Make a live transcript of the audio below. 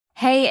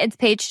Hey, it's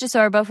Paige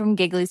DeSorbo from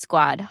Giggly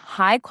Squad.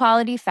 High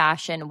quality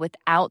fashion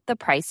without the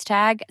price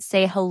tag.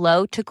 Say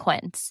hello to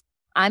Quince.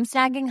 I'm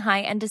snagging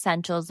high-end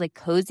essentials like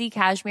cozy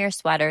cashmere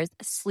sweaters,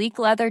 sleek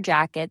leather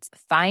jackets,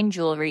 fine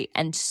jewelry,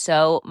 and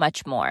so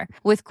much more.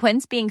 With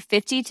Quince being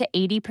 50 to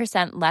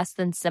 80% less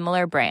than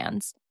similar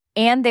brands.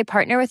 And they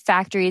partner with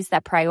factories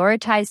that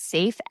prioritize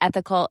safe,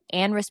 ethical,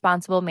 and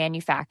responsible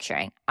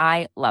manufacturing.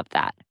 I love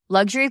that.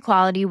 Luxury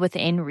quality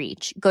within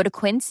reach. Go to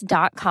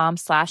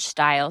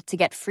quince.com/style to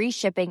get free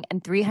shipping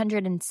and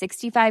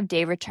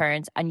 365-day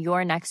returns on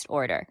your next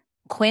order.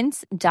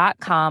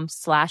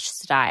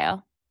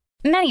 Quince.com/style.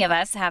 Many of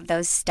us have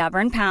those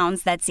stubborn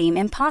pounds that seem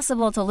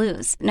impossible to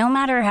lose, no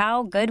matter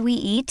how good we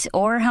eat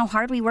or how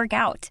hard we work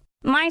out.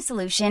 My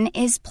solution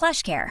is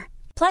PlushCare.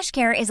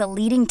 PlushCare is a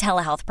leading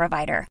telehealth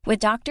provider with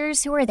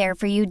doctors who are there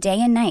for you day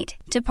and night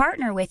to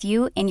partner with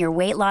you in your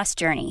weight loss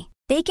journey.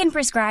 They can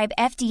prescribe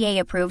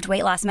FDA-approved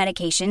weight loss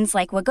medications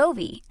like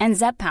Wegovy and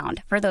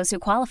Zepbound for those who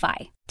qualify.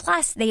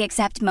 Plus, they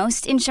accept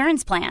most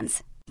insurance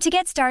plans. To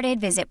get started,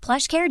 visit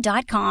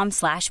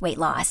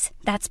plushcare.com/weightloss.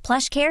 That's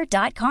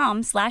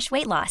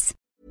plushcare.com/weightloss.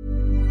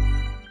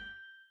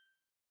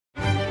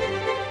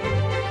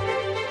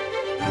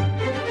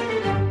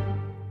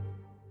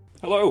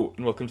 Hello,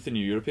 and welcome to the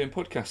New European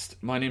Podcast.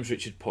 My name's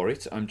Richard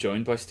Porritt. I'm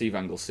joined by Steve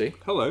Anglesey.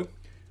 Hello.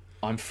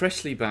 I'm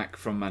freshly back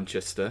from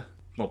Manchester.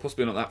 Well,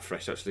 possibly not that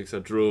fresh, actually, because I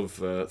drove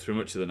through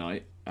much of the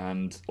night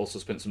and also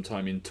spent some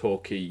time in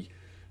Torquay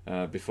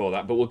before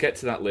that. But we'll get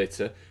to that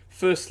later.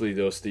 Firstly,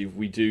 though, Steve,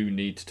 we do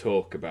need to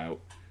talk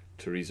about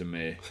Theresa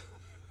May.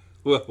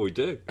 Well, we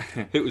do.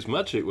 It was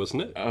magic,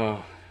 wasn't it?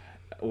 Oh,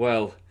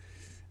 well,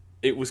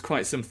 it was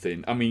quite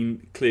something. I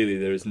mean, clearly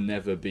there has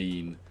never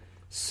been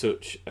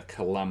such a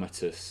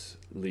calamitous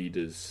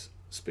leader's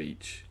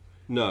speech.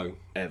 No.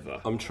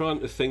 Ever. I'm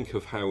trying to think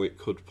of how it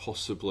could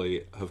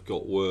possibly have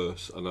got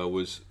worse, and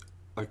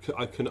I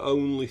can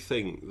only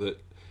think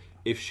that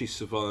if she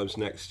survives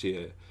next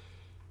year,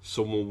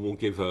 someone will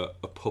give her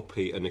a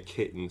puppy and a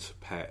kitten to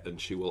pet, and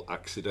she will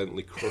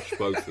accidentally crush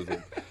both of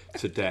them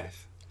to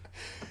death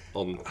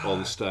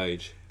on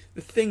stage.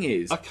 The thing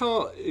is, I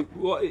can't.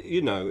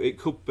 It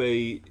could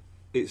be.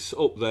 It's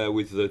up there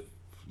with the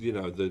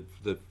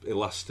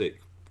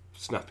elastic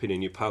snapping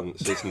in your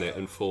pants, isn't it,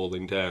 and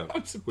falling down.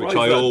 I'm surprised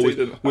I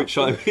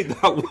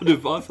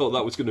thought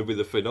that was going to be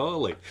the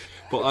finale,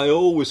 but I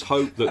always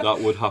hoped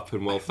that would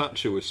happen while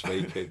Thatcher was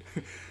speaking.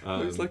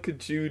 It's like a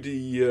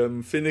Judy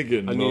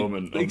Finnegan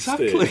moment.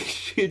 Exactly,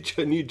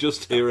 and you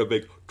just hear a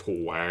big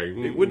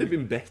twang. It would have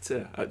been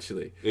better,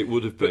 actually. It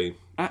would have been,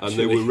 and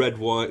they were red,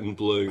 white, and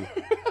blue.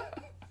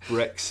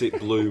 Brexit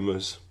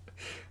bloomers.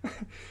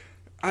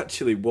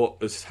 Actually,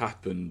 what has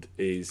happened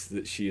is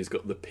that she has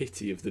got the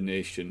pity of the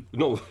nation.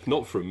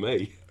 Not from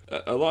me.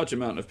 A large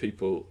amount of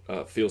people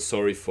feel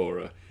sorry for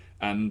her,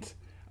 and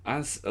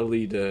as a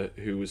leader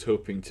who was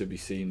hoping to be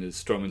seen as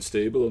strong and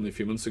stable only a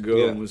few months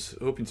ago, and was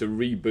hoping to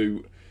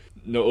reboot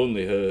not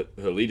only her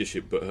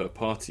leadership but her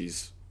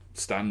party's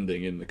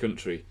standing in the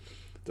country,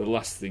 the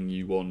last thing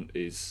you want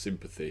is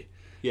sympathy.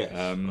 Yes,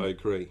 I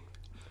agree.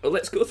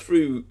 Let's go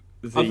through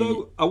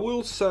Although I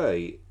will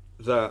say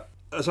that,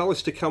 as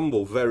Alistair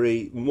Campbell,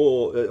 a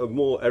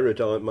more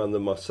erudite man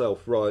than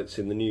myself, writes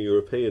in the New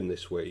European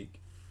this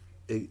week,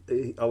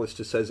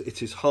 Alistair says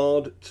it is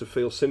hard to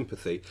feel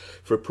sympathy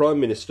for a Prime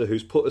Minister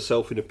who's put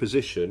herself in a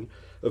position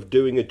of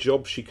doing a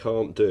job she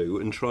can't do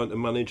and trying to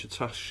manage a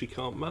task she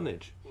can't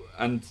manage.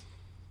 And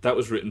that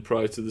was written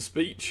prior to the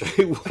speech.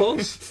 It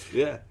was,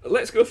 yeah.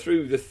 Let's go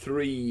through the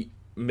three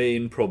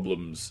main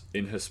problems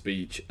in her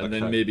speech and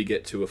then maybe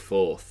get to a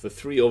fourth. The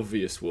three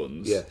obvious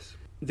ones. Yes.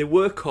 There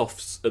were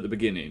coughs at the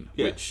beginning,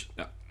 yeah. which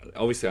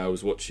obviously I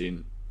was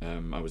watching.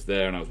 I was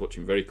there and I was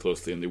watching very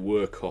closely, and there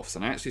were coughs.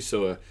 And I actually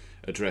saw her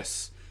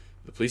address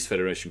the Police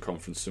Federation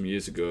conference some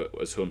years ago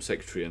as Home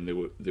Secretary, and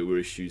there were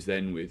issues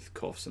then with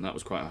coughs, and that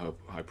was quite a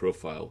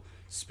high-profile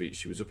speech.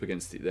 She was up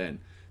against it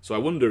then. So I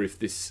wonder if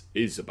this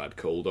is a bad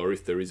cold or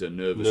if there is a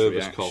nervous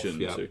reaction.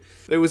 Cough, yeah.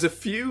 There was a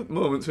few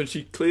moments when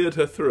she cleared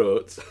her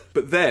throat,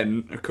 but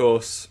then, of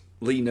course,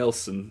 Lee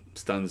Nelson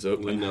stands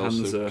up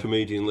hands her...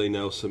 Comedian Lee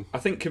Nelson. I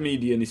think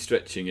comedian is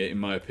stretching it, in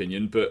my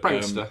opinion, but...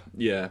 Prankster.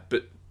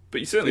 But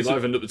he certainly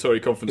livened up the Tory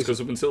conference, because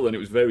up until then it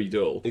was very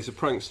dull. He's a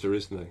prankster,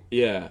 isn't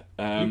he? Yeah.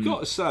 You've got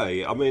to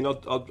say, I mean,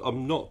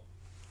 I'm not...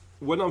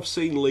 When I've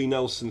seen Lee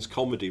Nelson's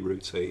comedy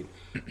routine,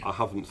 I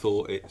haven't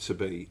thought it to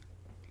be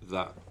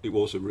that it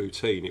was a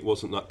routine. It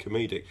wasn't that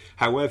comedic.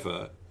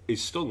 However,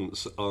 his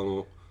stunts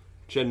are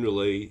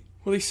generally...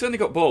 Well, he's certainly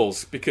got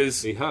balls,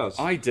 because he has.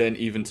 I didn't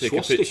even take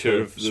a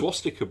picture of the...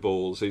 Swastika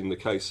balls in the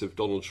case of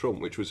Donald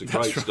Trump, which was a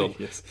great stunt.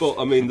 Yes. But,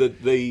 I mean,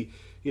 the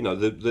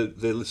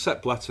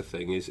Sepp Blatter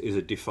thing is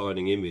a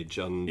defining image,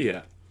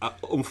 and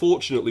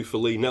unfortunately for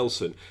Lee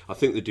Nelson, I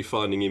think the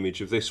defining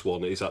image of this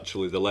one is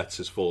actually the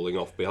letters falling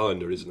off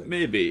behind her, isn't it?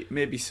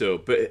 Maybe so.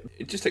 But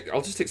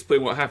I'll just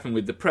explain what happened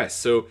with the press.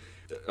 So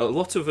a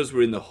lot of us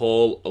were in the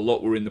hall, a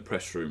lot were in the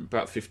press room,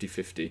 about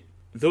 50-50.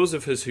 Those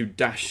of us who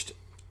dashed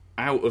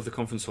out of the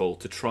conference hall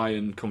to try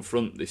and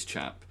confront this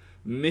chap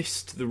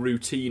missed the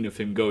routine of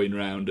him going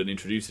round and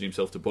introducing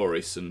himself to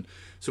Boris. And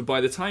so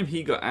by the time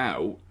he got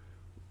out,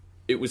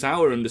 it was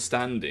our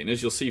understanding,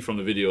 as you'll see from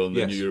the video on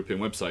the New European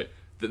website,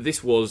 that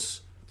this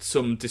was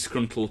some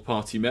disgruntled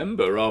party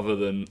member rather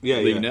than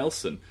Lee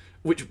Nelson.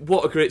 Which,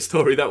 what a great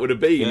story that would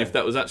have been if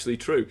that was actually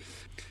true.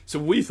 So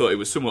we thought it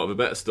was somewhat of a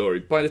better story.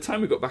 By the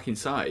time we got back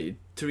inside,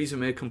 Theresa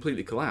May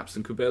completely collapsed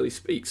and could barely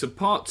speak. So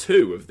part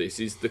 2 of this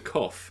is the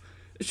cough.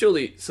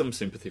 Surely some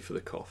sympathy for the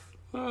cough.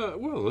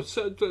 Well, it's,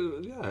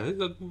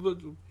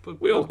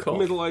 we all cough.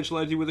 Middle-aged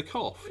lady with a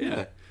cough.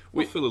 Yeah.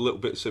 We feel a little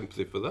bit of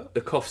sympathy for that.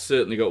 The cough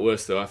certainly got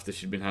worse, though, after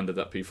she'd been handed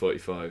that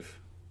P45.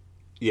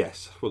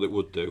 Yes, well, it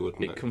would do,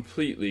 wouldn't it? It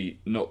completely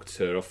knocked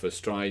her off her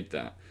stride,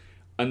 that.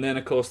 And then,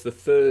 of course, the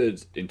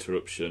third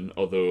interruption,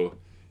 although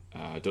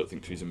I don't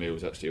think Theresa May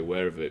was actually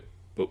aware of it,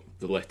 but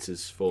the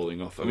letters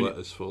falling off.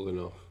 Letters falling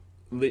off.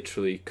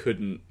 Literally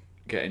couldn't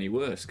get any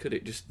worse, could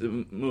it? Just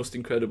the most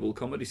incredible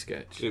comedy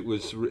sketch. It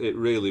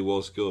really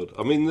was good.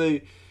 I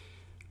mean,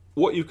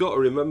 what you've got to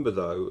remember,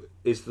 though,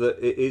 is that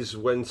it is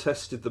when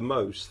tested the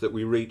most that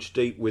we reach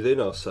deep within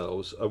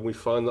ourselves and we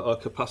find that our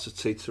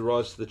capacity to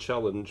rise to the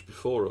challenge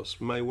before us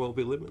may well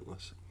be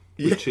limitless,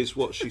 which is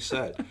what she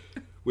said,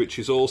 which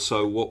is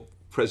also what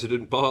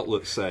President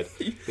Bartlett said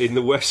in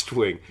the West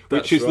Wing,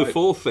 which is the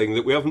fourth thing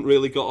that we haven't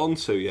really got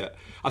onto yet.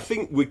 I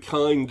think we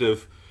kind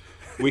of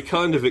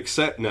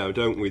accept now,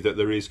 don't we, that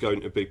there is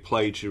going to be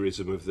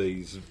plagiarism of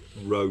these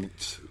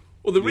rote.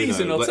 Well, the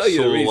reason, I'll tell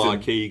you the reason.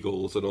 Like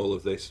eagles and all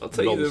of this. I'll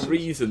tell you the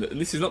reason, and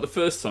this is not the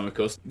first time, of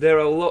course. There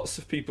are lots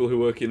of people who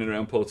work in and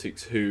around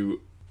politics who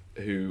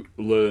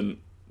learn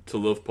to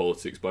love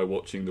politics by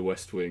watching The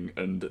West Wing,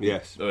 and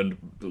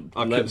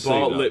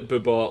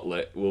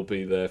Bartlett will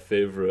be their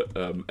favourite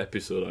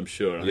episut, I'm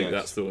sure. I think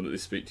that's the one that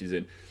this speech is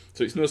in.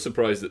 So it's no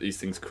surprise that these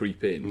things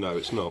creep in. No,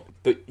 it's not.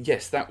 But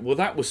yes, that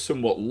was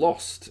somewhat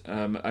lost.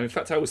 In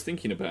fact, I was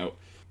thinking about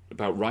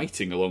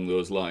writing along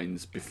those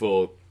lines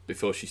before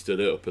she stood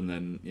up, and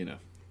then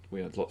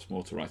we had lots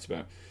more to write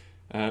about.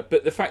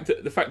 But the fact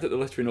that the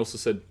lettering also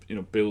said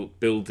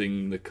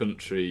building the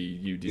country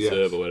you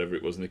deserve or whatever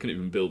it was, and they couldn't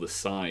even build a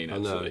sign.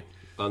 Actually,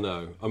 I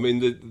know. I mean,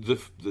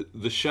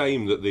 the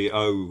shame that the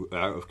O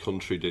out of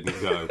country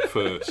didn't go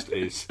first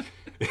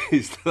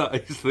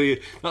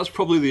that's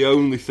probably the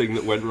only thing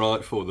that went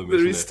right for them.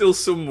 There is still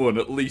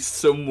at least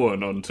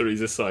someone on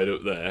Theresa's side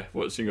up there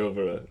watching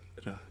over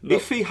her.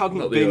 If he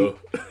hadn't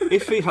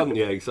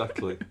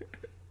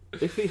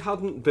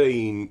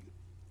been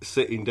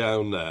sitting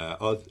down there,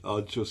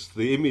 I'd just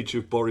the image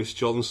of Boris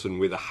Johnson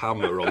with a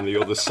hammer on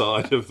the other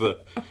side of the,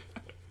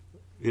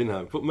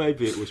 But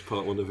maybe it was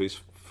one of his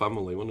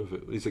family,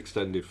 his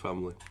extended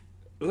family.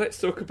 Let's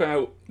talk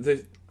about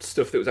the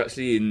stuff that was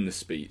actually in the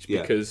speech,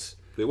 because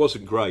it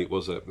wasn't great,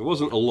 was it? It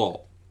wasn't a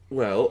lot.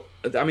 Well,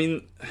 I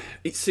mean,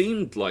 it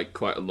seemed like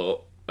quite a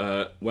lot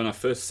when I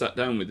first sat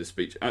down with the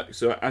speech.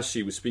 So as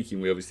she was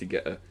speaking, we obviously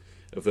get a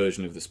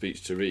version of the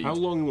speech to read. How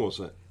long was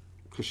it?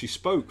 Because she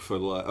spoke for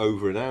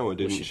over an hour,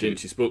 didn't she? She did.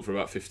 She spoke for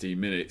about 15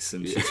 minutes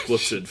and she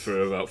spluttered for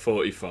about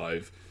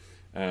 45.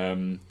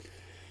 I'm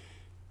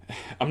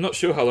not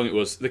sure how long it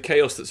was. The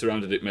chaos that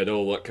surrounded it made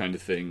all that kind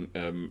of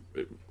thing,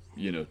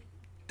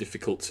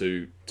 difficult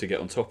to get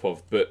on top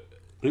of. But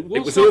it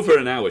was over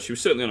an hour. She was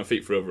certainly on her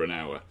feet for over an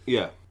hour.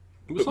 Yeah.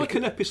 It was like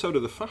an episode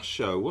of The Fast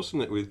Show,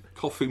 wasn't it? With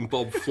coughing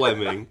Bob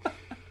Fleming.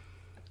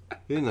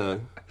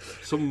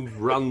 Some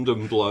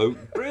random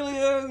bloke.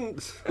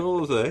 Brilliant!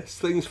 All of this.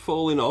 Things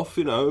falling off,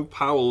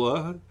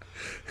 Paola's,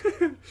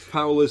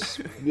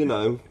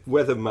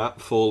 weather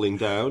map falling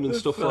down and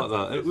stuff like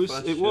that.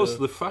 It was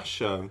The Fast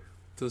Show.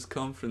 Those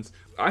conference.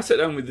 I sat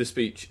down with the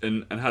speech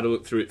and had a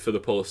look through it for the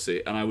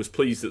policy, and I was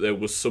pleased that there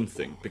was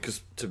something,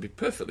 because, to be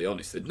perfectly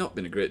honest, there'd not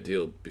been a great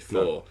deal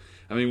before. No.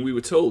 I mean, we were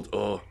told,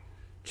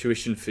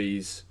 tuition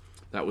fees,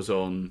 that was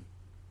on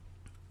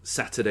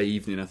Saturday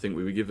evening, I think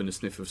we were given a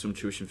sniff of some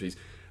tuition fees,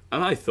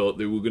 and I thought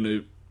they were going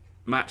to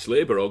match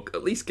Labour or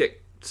at least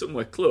get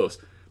somewhere close.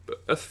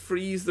 But a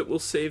freeze that will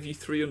save you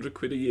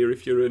 £300 a year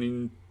if you're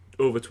earning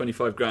over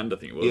 25 grand, I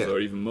think it was,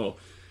 or even more,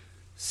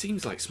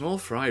 seems like small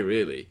fry,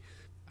 really.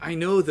 I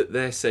know that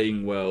they're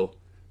saying, well,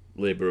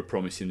 Labour are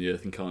promising the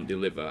earth and can't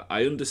deliver.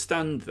 I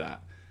understand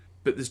that,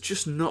 but there's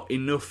just not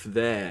enough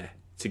there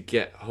to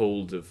get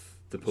hold of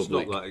the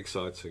public. It's not that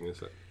exciting,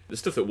 is it? The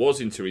stuff that was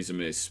in Theresa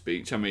May's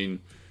speech, I mean,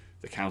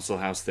 the Council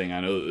House thing,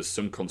 I know that there's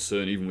some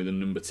concern, even with the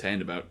number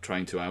 10, about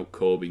trying to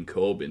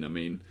out-Corbyn. I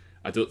mean,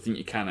 I don't think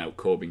you can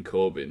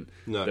out-Corbyn.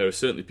 No. There are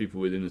certainly people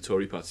within the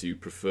Tory party who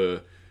prefer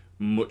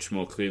much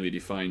more clearly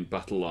defined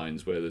battle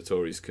lines where the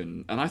Tories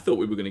can... And I thought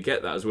we were going to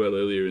get that as well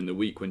earlier in the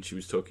week when she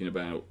was talking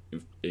about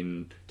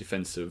in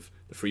defence of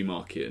the free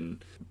market.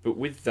 But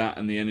with that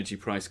and the energy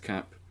price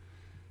cap,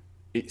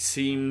 it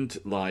seemed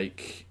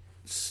like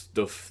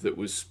stuff that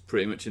was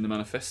pretty much in the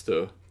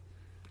manifesto.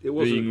 It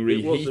wasn't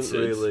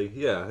really...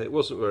 Yeah, it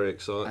wasn't very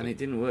exciting. And it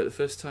didn't work the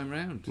first time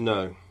round.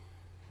 No.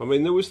 I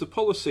mean, there was the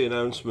policy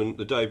announcement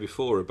the day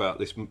before about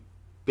this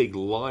big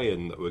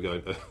lion that we're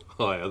going to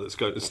hire that's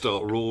going to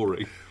start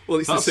roaring. Well,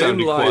 it's that the same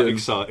lion. Quite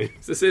exciting.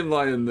 It's the same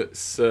lion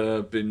that's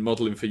been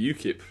modelling for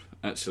UKIP,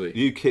 actually.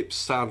 UKIP's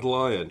sad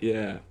lion.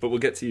 Yeah, but we'll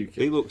get to UKIP.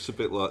 He looks a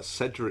bit like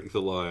Cedric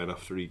the lion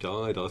after he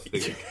died, I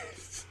think.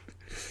 Yes.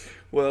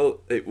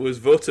 Well, it was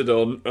voted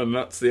on, and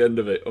that's the end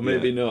of it. Or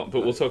maybe not,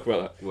 but we'll talk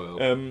about that.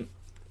 Well,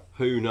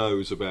 who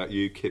knows about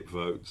UKIP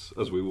votes,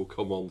 as we will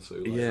come on to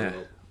later. Yeah.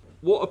 On.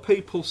 What are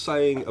people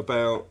saying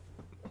about...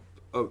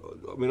 I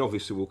mean,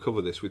 obviously we'll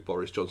cover this with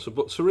Boris Johnson,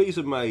 but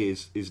Theresa May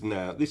is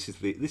now... This is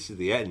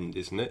the end,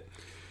 isn't it?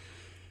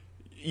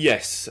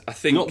 Yes, I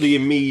think... Not the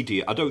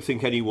immediate... I don't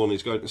think anyone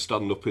is going to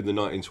stand up in the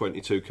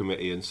 1922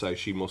 committee and say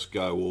she must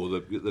go,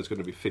 or there's going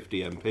to be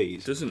 50 MPs.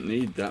 It doesn't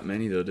need that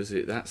many, though, does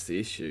it? That's the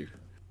issue.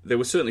 There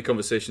were certainly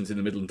conversations in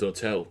the Midland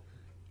Hotel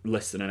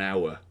less than an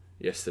hour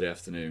yesterday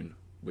afternoon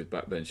with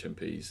backbench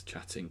MPs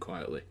chatting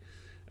quietly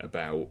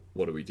about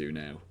what do we do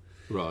now.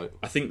 Right.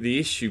 I think the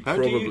issue How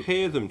do you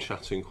hear them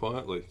chatting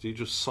quietly? Do you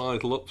just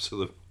sidle up to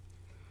them?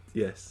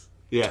 Yes.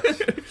 Yes.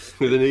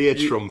 With an ear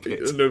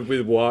trumpet.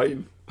 With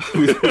wine.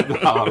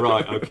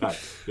 Right, okay.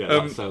 Yeah,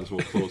 that sounds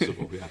more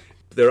plausible, yeah.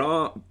 There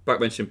are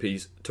backbench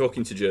MPs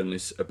talking to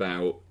journalists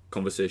about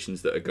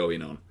conversations that are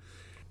going on.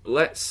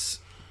 Let's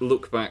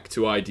look back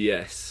to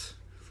IDS.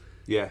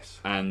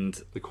 Yes.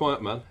 And the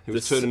quiet man who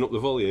was turning up the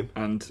volume.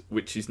 And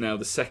which is now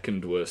the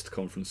second worst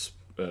conference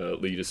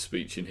leader's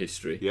speech in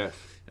history. Yes.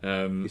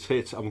 He's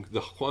here the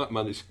quiet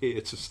man is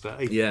here to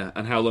stay. Yeah,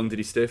 and how long did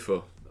he stay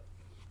for?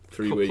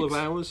 3 weeks. A couple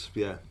of hours,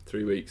 yeah.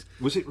 3 weeks.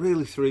 Was it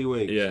really 3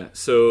 weeks? Yeah,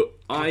 so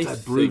they're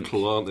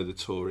brutal, aren't they, the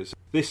Tories?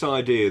 This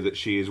idea that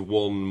she is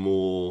one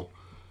more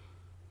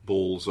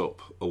balls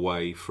up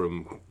away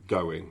from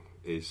going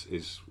is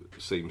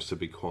seems to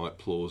be quite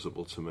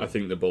plausible to me. I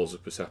think the balls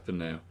up has happened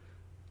now.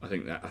 I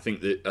think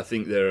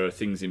there are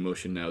things in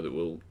motion now that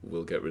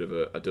will get rid of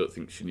her. I don't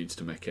think she needs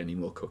to make any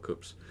more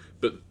cock-ups.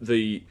 But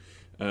the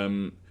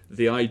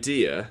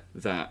idea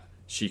that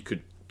she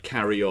could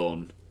carry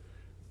on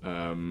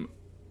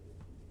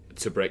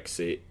to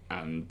Brexit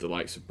and the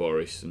likes of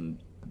Boris and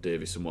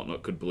Davis and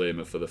whatnot could blame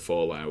her for the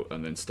fallout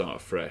and then start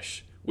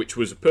afresh, which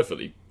was a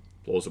perfectly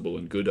plausible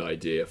and good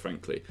idea,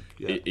 frankly,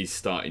 is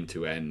starting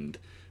to end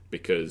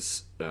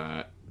because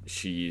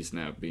she is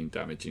now being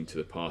damaging to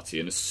the party.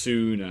 And as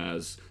soon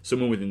as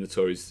someone within the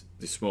Tories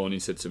this morning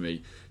said to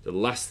me, the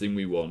last thing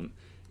we want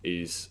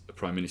is a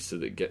Prime Minister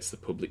that gets the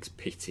public's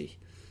pity.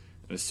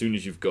 And as soon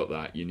as you've got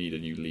that, you need a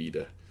new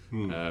leader.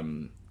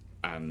 And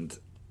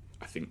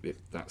I think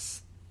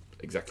that's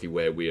exactly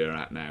where we are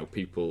at now.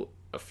 People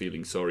are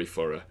feeling sorry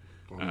for her.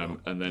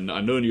 And then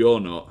I know you're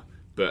not,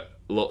 but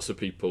lots of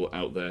people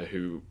out there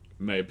who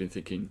may have been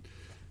thinking,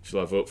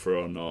 shall I vote for her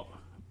or not,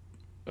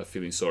 are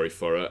feeling sorry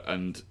for her.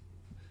 And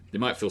they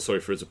might feel sorry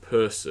for her as a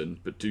person,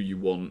 but do you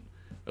want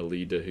a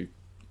leader who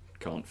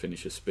can't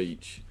finish a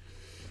speech?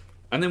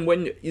 And then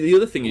when the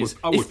other thing is...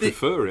 I would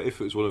prefer it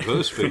if it was one of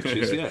her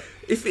speeches, yeah.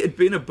 If it had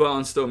been a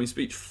barnstorming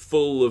speech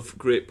full of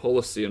great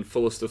policy and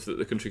full of stuff that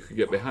the country could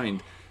get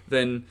behind,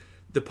 then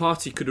the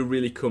party could have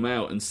really come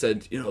out and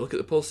said, look at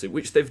the policy,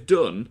 which they've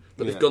done,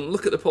 but they've gone,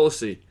 look at the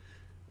policy.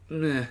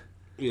 Nah.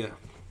 Yeah.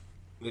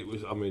 It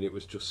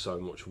was just so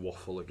much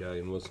waffle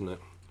again, wasn't it?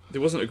 There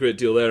wasn't a great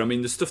deal there. I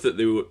mean, the stuff that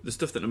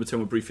Number 10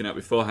 were briefing out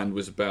beforehand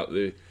was about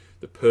the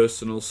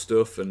personal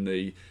stuff and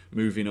the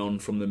moving on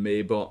from the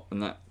Maybot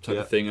and that type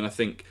of thing. And I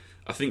think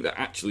that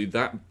actually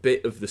that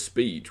bit of the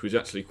speech was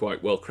actually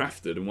quite well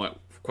crafted and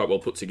quite well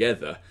put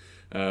together.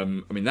 I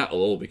mean, that'll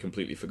all be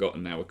completely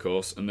forgotten now, of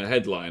course. And the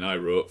headline I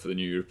wrote for the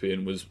New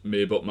European was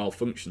Maybot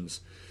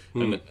malfunctions.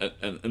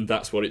 And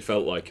that's what it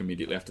felt like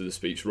immediately after the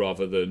speech,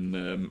 rather than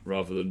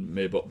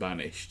Maybot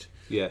banished.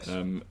 Yes.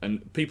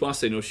 And people are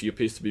saying, she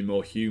appears to be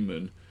more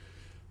human.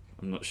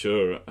 I'm not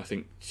sure. I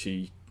think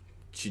she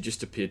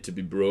just appeared to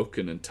be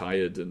broken and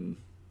tired and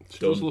she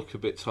done. Does look a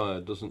bit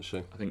tired, doesn't she?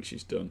 I think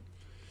she's done.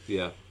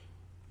 Yeah.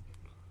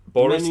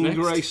 Boris men in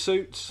grey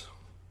suits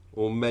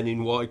or men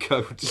in white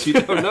coats? You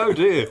don't know,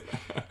 do you?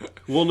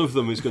 One of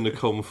them is going to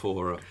come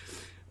for her.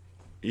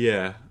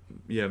 Yeah,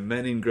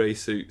 men in grey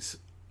suits,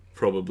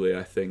 probably,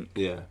 I think.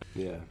 Yeah.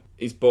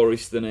 Is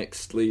Boris the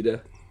next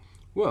leader?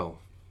 Well,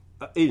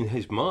 in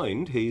his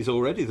mind, he's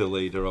already the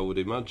leader, I would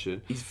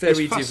imagine. He's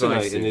very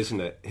fascinating, divisive, isn't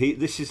it?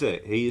 This is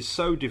it. He is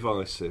so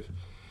divisive.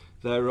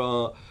 There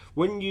are,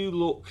 when you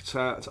looked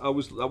at, I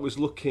was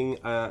looking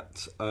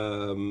at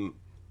the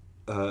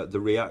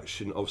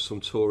reaction of some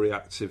Tory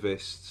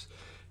activists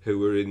who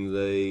were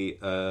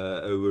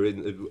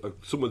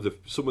some of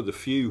the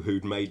few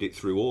who'd made it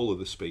through all of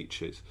the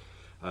speeches,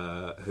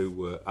 who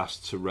were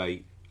asked to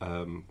rate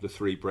the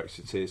three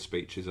Brexiteer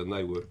speeches, and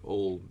they were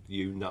all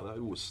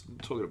was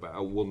talking about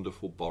how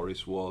wonderful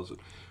Boris was and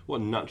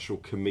what a natural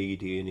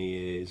comedian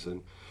he is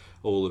and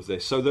all of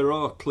this. So there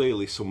are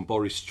clearly some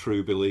Boris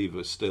true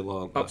believers still,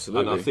 aren't there?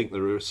 Absolutely. And I think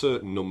there are a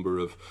certain number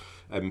of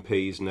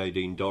MPs.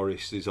 Nadine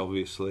Dorries is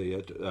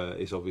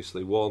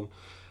obviously one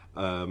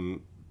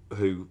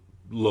who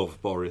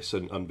love Boris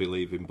and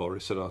believe in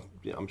Boris, and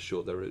I'm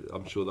sure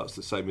that's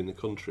the same in the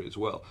country as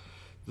well.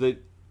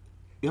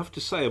 you have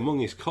to say, among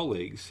his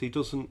colleagues, he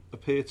doesn't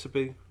appear to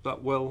be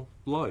that well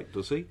liked,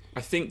 does he?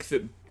 I think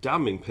that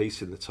damning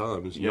piece in the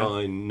Times.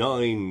 Yeah.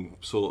 Nine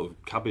sort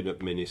of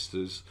cabinet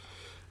ministers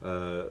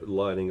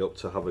lining up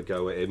to have a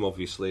go at him.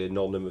 Obviously,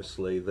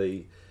 anonymously.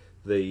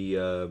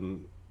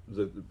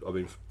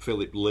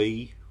 Philip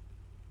Lee,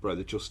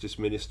 the Justice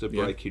Minister,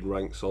 breaking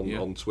ranks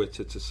on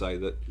Twitter to say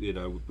that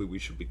we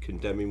should be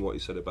condemning what he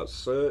said about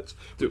CERT,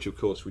 which of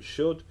course we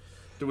should.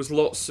 There was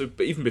lots of,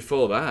 but even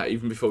before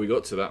we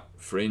got to that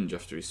fringe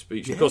after his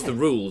speech, of course the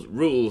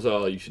rules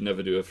are you should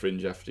never do a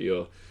fringe after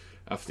your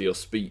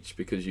speech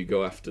because you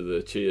go after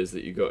the cheers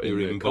that you got in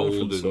the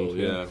conference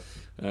hall.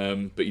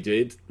 But he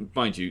did,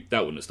 mind you,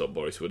 that wouldn't have stopped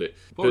Boris, would it?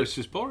 Boris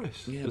is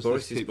Boris. Yeah,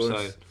 Boris is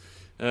Boris.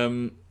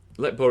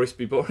 Let Boris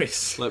be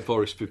Boris. Let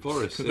Boris be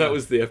Boris. Yeah. That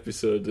was the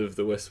episode of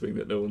The West Wing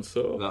that no one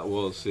saw. That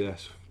was,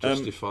 yes,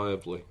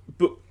 justifiably.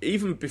 But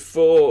even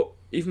before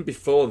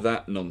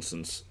that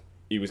nonsense,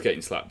 he was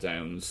getting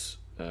slapdowns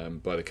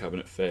by the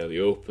cabinet fairly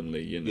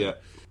openly. Yeah.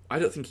 I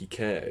don't think he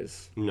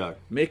cares. No,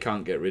 May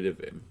can't get rid of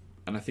him,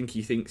 and I think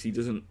he thinks he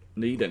doesn't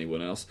need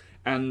anyone else.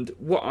 And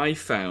what I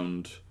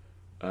found,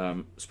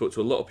 spoke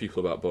to a lot of people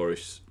about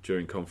Boris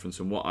during conference,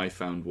 and what I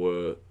found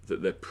were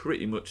that they're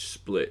pretty much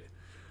split.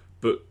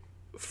 But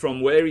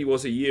from where he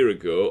was a year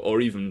ago,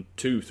 or even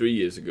 2-3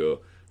 years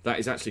ago, that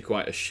is actually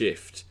quite a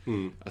shift.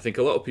 I think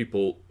a lot of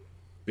people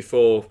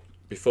before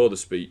the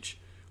speech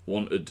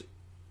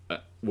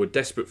were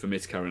desperate for May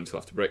to carry on until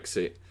after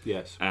Brexit.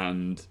 Yes.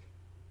 And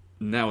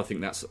now I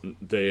think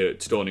they're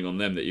dawning on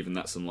them that even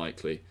that's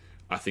unlikely.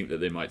 I think that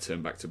they might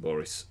turn back to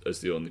Boris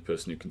as the only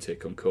person who can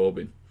take on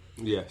Corbyn.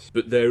 Yes.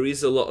 But there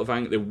is a lot of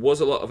anger. There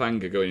was a lot of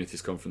anger going into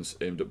this conference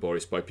aimed at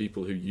Boris by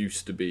people who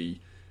used to be.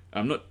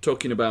 I'm not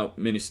talking about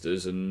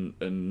ministers and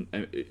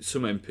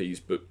some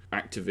MPs, but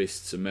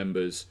activists and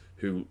members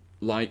who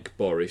like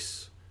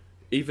Boris,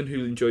 even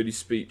who enjoyed his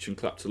speech and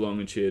clapped along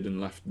and cheered and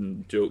laughed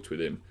and joked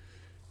with him,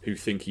 who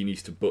think he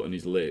needs to button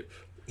his lip.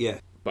 Yeah.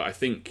 But I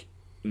think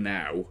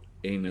now,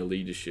 in a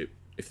leadership,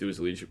 if there was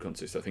a leadership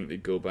contest, I think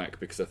they'd go back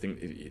because I think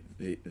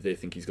they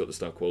think he's got the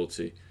star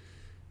quality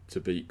to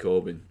beat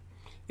Corbyn.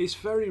 It's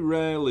very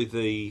rarely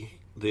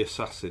the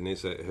assassin,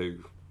 is it, who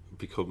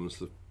becomes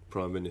the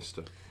Prime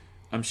Minister?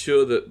 I'm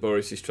sure that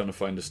Boris is trying to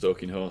find a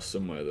stalking horse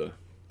somewhere, though.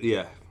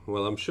 Yeah,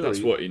 well, I'm sure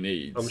that's what he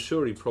needs. I'm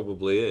sure he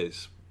probably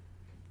is.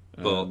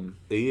 But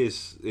he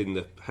is in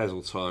the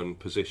Heseltine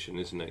position,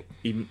 isn't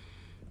he?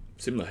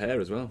 Similar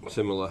hair as well.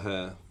 Similar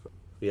hair.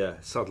 Yeah,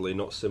 sadly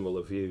not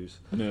similar views.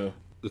 No.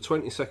 The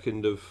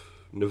 22nd of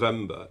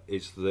November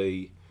is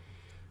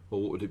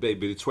what would it be? It'd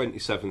be the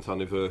 27th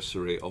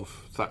anniversary of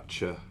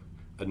Thatcher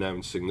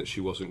announcing that she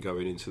wasn't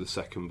going into the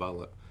second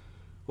ballot.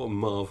 What a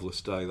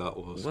marvellous day that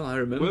was. Well, I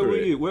remember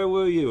Where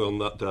were you on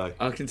that day?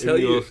 I can tell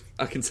you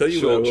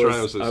short where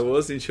I was. Trousers. I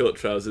was in short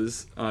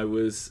trousers. I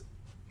was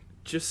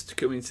just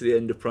coming to the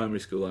end of primary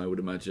school, I would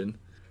imagine.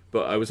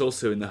 But I was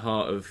also in the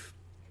heart of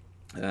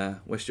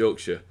West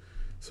Yorkshire.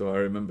 So I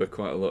remember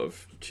quite a lot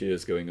of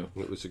cheers going up.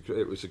 It was a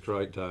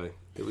great day.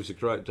 It was a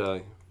great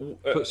day.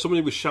 But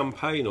somebody with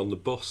champagne on the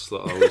bus that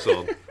I was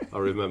on. I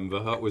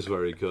remember that was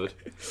very good.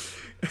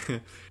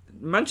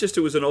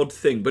 Manchester was an odd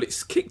thing, but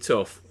it's kicked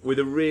off with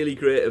a really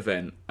great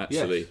event.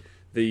 Actually, yes.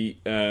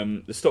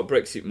 The Stop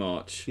Brexit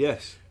March.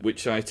 Yes,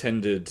 which I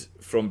attended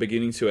from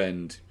beginning to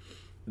end.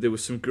 There were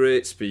some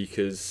great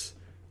speakers.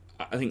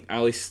 I think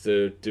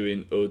Alistair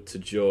doing Ode to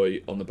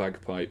Joy on the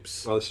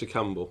bagpipes. Alistair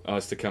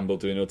Campbell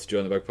doing Ode to Joy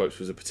on the bagpipes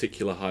was a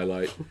particular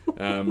highlight.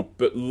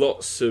 But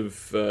lots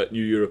of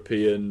New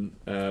European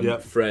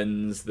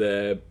friends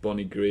there.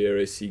 Bonnie Greer,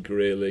 A.C.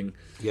 Grayling.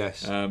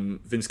 Yes.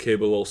 Vince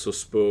Cable also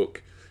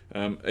spoke.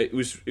 It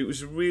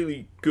was a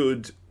really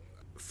good,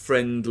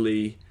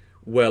 friendly,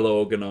 well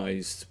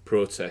organised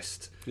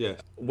protest. Yeah.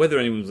 Whether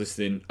anyone was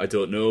listening, I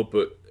don't know,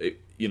 but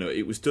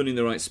it was done in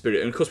the right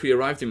spirit. And of course, we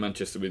arrived in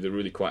Manchester with a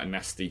really quite a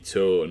nasty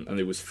tone, and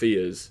there was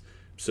fears,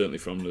 certainly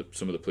from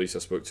some of the police I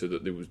spoke to,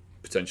 that there was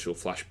potential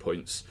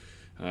flashpoints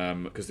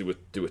because there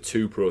were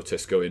two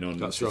protests going on.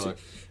 That's right.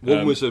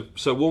 One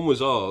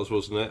was ours,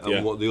 wasn't it?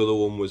 And what the other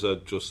one was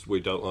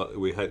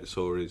we hate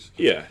Tories.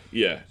 Yeah.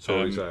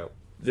 Tories out.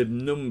 The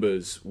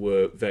numbers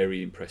were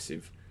very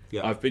impressive.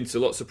 Yeah. I've been to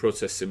lots of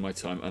protests in my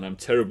time, and I'm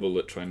terrible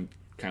at trying to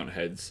count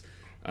heads.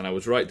 And I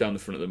was right down the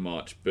front of the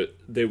march, but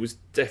there was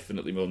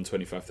definitely more than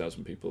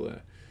 25,000 people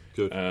there.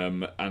 Good.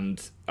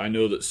 And I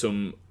know that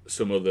some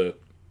other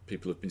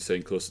people have been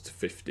saying closer to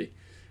 50.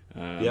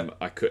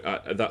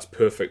 That's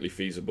perfectly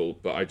feasible,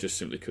 but I just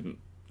simply couldn't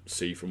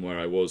see from where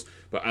I was.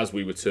 But as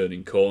we were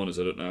turning corners,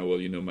 I don't know.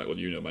 Well, you know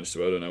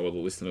Manchester. I don't know whether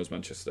the listener knows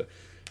Manchester.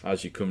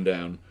 As you come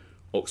down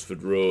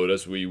Oxford Road,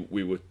 as we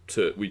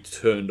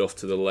turned off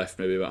to the left,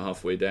 maybe about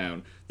halfway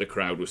down, the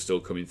crowd was still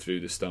coming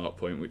through the start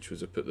point, which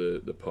was up at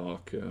the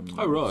park.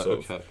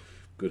 Okay.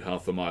 Good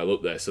half a mile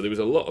up there. So there was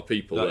a lot of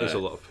people there. That is a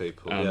lot of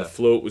people, and the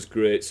float was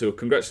great. So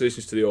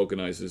congratulations to the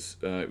organisers.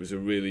 It was a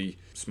really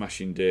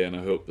smashing day, and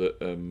I hope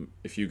that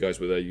if you guys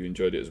were there, you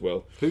enjoyed it as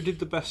well. Who did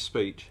the best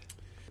speech?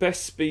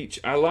 Best speech?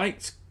 I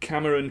liked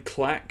Cameron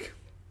Clack.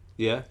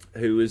 Yeah.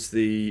 Who was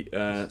the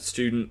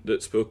student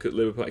that spoke at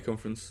Labour Party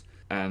conference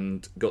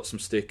and got some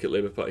stick at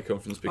Labour Party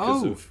conference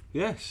because of...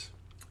 yes.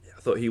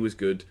 I thought he was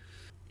good.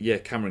 Yeah,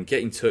 Cameron,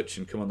 get in touch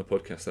and come on the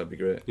podcast. That'd be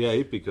great. Yeah,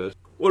 he'd be good.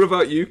 What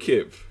about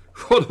UKIP?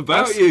 What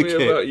about Ask UKIP?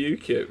 me about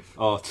UKIP.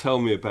 Oh, tell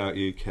me about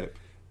UKIP.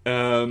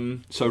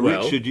 So,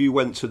 well, Richard, you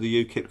went to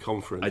the UKIP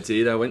conference. I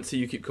did. I went to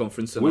UKIP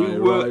conference and I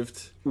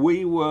arrived...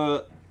 We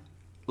were,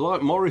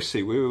 like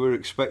Morrissey, we were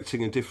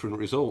expecting a different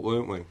result,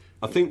 weren't we?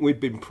 I think we'd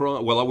been...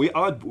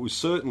 I was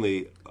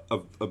certainly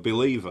a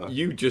believer.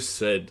 You just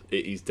said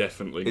it is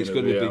definitely going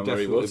to be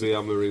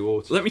Anne-Marie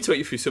Waters. Let me talk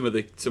you through some of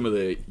the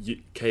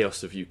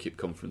chaos of UKIP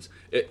conference.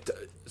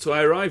 So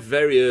I arrived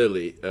very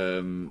early,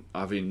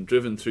 having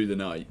driven through the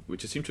night,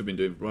 which I seem to have been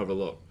doing rather a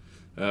lot,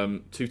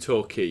 to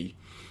Torquay,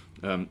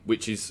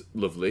 which is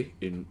lovely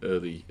in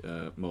early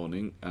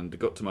morning, and I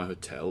got to my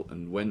hotel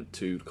and went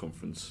to the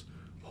conference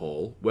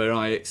hall, where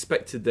I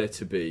expected there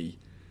to be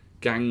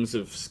gangs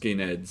of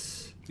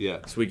skinheads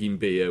swigging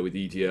beer with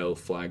EDL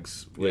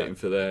flags, waiting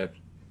for their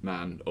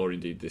man, or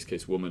indeed this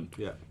case woman,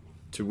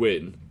 to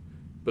win.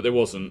 But there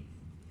wasn't.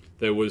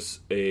 There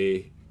was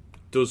a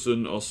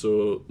dozen or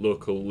so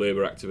local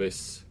Labour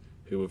activists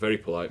who were very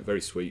polite, very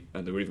sweet,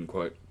 and they were even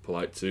quite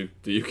polite to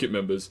the UKIP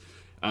members.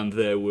 And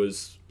there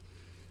was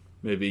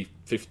maybe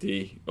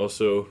 50 or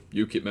so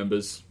UKIP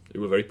members who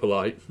were very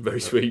polite,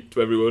 very sweet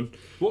to everyone.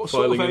 What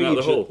sort of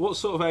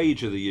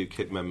age are the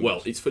UKIP members?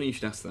 Well, it's funny you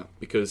should ask that,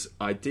 because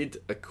I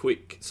did a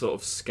quick sort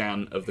of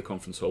scan of the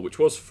conference hall, which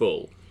was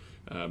full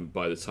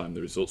by the time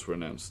the results were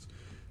announced.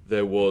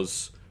 There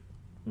was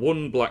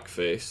one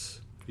blackface.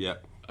 Yeah.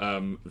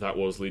 That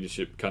was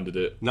leadership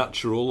candidate.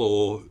 Natural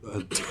or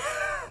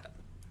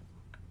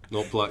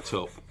not blacked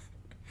up?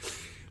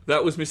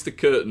 That was Mr.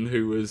 Curtin,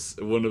 who was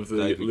one of the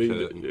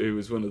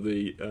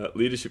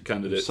leadership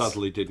candidates. Who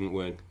sadly didn't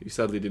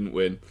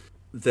win.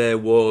 There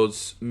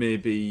was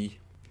maybe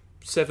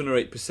 7 or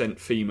 8%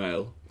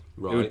 female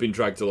who had been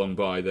dragged along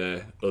by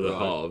their other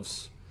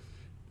halves.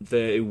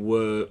 There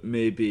were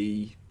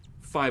maybe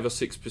 5 or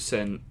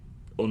 6%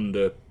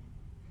 under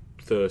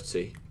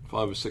 30.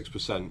 5 or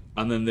 6%.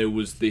 And then there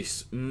was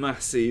this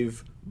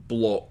massive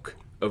block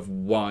of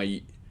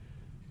white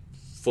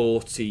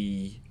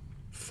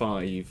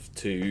 45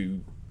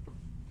 to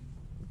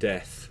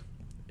death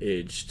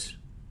aged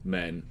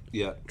men.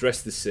 Yeah.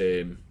 Dressed the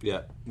same.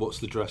 Yeah. What's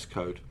the dress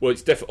code? Well,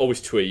 it's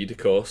always tweed, of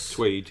course.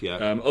 Tweed,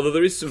 yeah. Although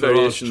there is some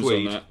variations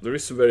on that.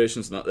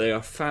 They are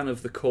a fan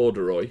of the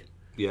corduroy.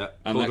 Yeah.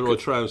 And corduroy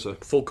trouser.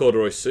 Full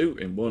corduroy suit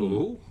in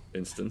one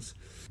instance.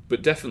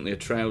 But definitely a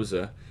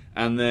trouser.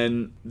 And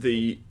then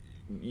the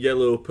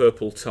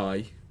yellow-purple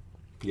tie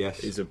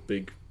is a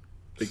big...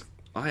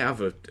 I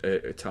have a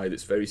tie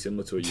that's very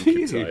similar to a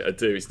UKIP tie. I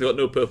do. It's not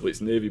no purple,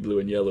 it's navy blue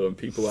and yellow, and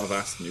people have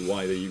asked me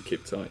why the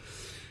UKIP tie.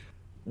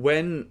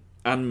 When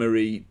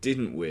Anne-Marie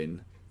didn't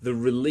win, the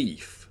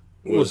relief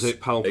was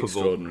it palpable?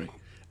 Extraordinary.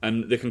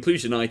 And the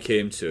conclusion I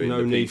came to...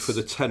 No need for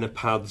the tenor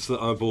pads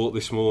that I bought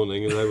this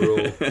morning, and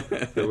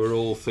they were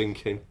all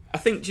thinking... I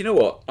think, do you know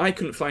what? I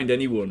couldn't find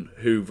anyone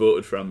who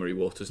voted for Anne-Marie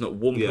Waters, not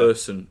one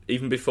person,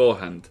 even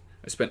beforehand.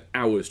 I spent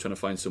hours trying to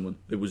find someone.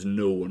 There was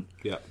no one.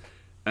 Yeah.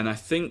 And I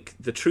think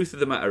the truth of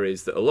the matter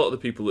is that a lot of the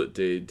people that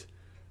did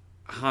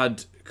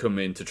had come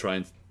in to try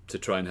and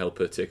help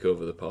her take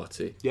over the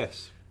party.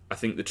 Yes. I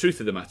think the truth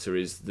of the matter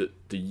is that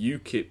the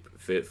UKIP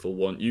faithful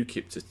want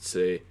UKIP to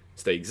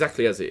stay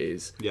exactly as it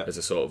is, as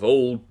a sort of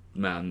old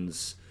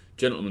man's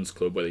gentleman's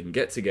club where they can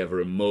get together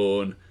and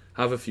moan,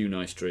 have a few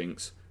nice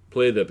drinks,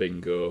 play their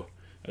bingo,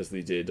 as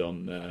they did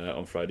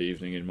on Friday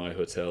evening in my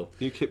hotel.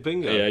 UKIP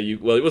bingo? Yeah,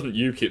 well, it wasn't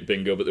UKIP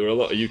bingo, but there were a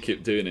lot of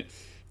UKIP doing it.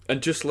 And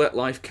just let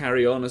life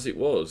carry on as it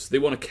was. They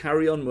want to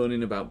carry on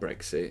moaning about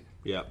Brexit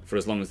for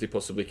as long as they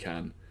possibly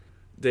can.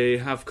 They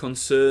have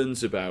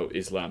concerns about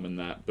Islam and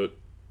that, but...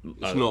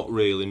 It's not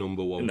really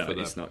number one for them.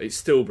 No, it's not. It's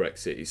still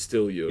Brexit. It's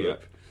still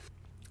Europe. Yeah.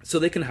 So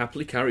they can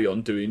happily carry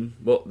on doing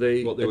what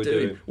they were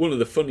doing. One of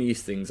the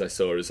funniest things I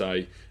saw as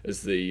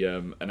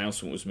the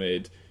announcement was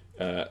made,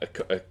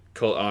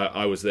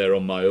 I was there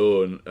on my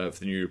own for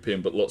the New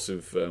European, but lots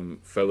of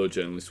fellow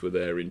journalists were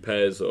there in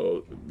pairs,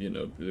 or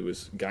there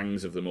was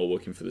gangs of them all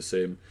working for the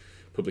same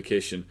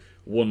publication.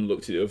 One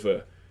looked at the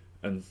other,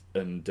 and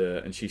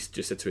she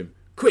just said to him,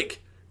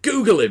 "Quick,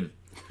 Google him,"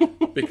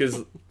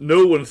 because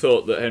no one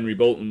thought that Henry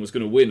Bolton was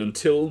going to win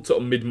until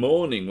sort of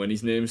mid-morning when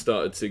his name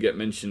started to get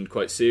mentioned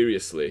quite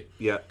seriously.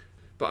 Yeah.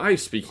 But I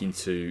was speaking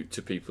to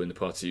people in the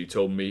party who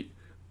told me,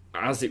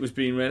 as it was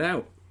being read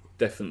out,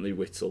 definitely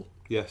Whittle.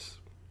 Yes.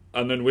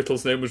 And then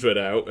Whittle's name was read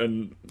out,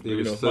 and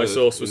my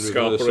source was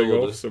scarpering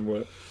off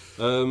somewhere.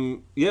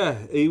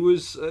 It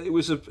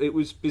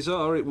was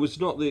bizarre. It was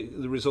not the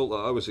result that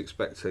I was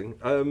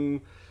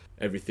expecting.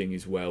 Everything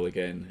is well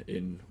again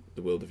in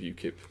the world of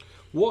UKIP.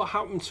 What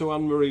happened to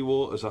Anne-Marie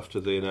Waters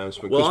after the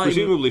announcement? Because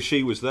presumably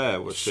she was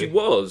there, was she? She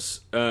was.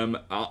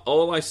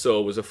 All I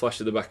saw was a flash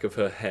of the back of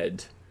her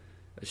head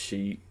as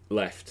she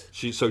left.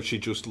 She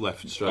just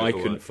left straight away? I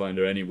couldn't find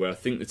her anywhere. I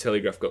think the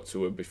Telegraph got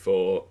to her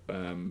before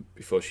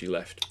she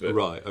left. But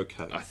right,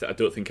 okay. I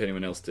don't think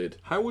anyone else did.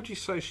 How would you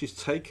say she's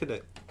taken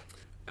it?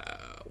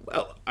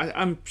 Well,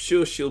 I'm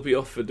sure she'll be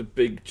offered a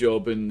big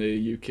job in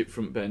the UKIP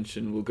front bench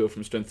and will go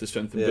from strength to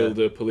strength and build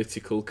a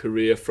political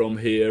career from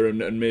here,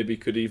 and maybe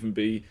could even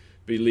be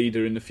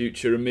leader in the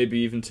future, and maybe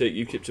even take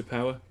UKIP to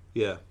power.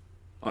 Yeah.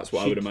 That's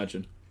what I would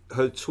imagine.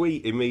 Her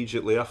tweet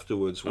immediately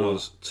afterwards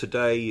was,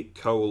 today,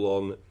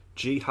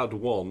 Jihad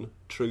won,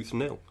 truth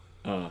nil.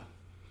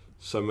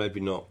 So maybe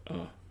not.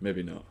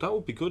 Maybe not. That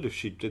would be good if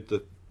she did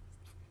the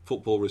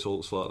football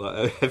results like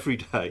that every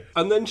day.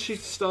 And then she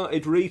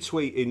started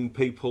retweeting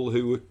people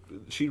who were...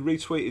 She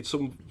retweeted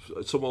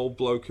some old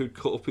bloke who'd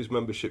cut up his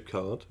membership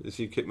card, his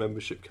UKIP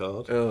membership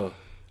card. He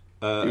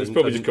was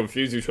probably just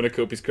confused. He was trying to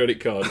cut up his credit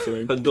card.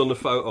 And done a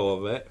photo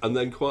of it. And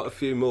then quite a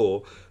few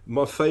more.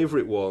 My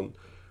favourite one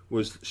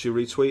was she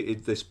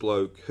retweeted this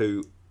bloke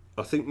who,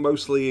 I think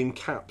mostly in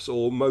caps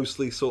or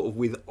mostly sort of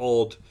with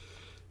odd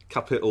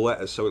capital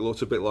letters, so it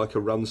looked a bit like a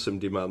ransom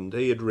demand.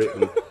 He had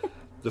written,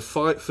 "The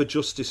fight for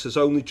justice has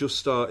only just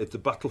started. The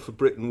battle for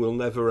Britain will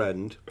never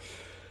end."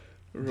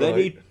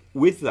 Right.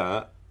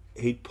 Then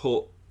he'd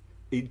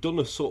done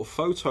a sort of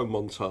photo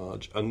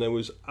montage, and there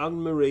was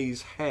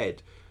Anne-Marie's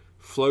head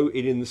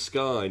floating in the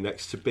sky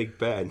next to Big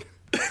Ben.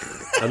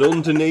 And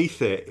underneath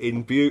it,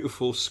 in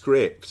beautiful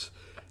script,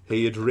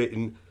 he had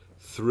written,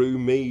 "Through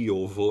me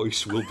your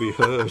voice will be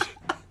heard."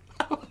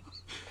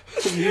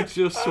 And you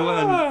just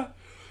went...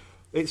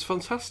 It's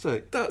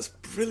fantastic. That's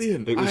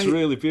brilliant. It was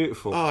really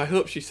beautiful. I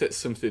hope she sets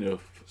something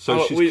up.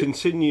 So she's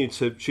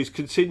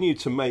continued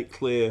to make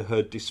clear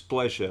her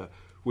displeasure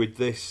with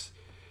this,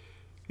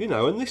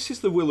 and this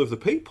is the will of the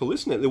people,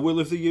 isn't it? The will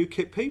of the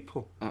UKIP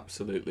people.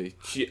 Absolutely.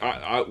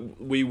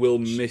 We will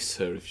miss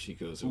her if she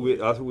goes away.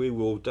 We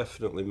will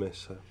definitely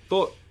miss her.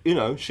 But,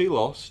 she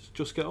lost.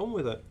 Just get on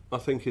with it, I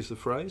think is the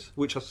phrase,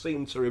 which I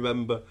seem to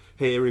remember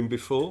hearing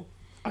before.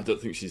 I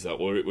don't think she's that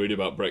worried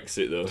about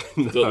Brexit, though.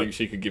 No. I don't think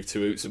she could give two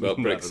hoots about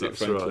Brexit,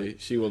 frankly.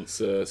 Right. She wants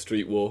a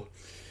street war.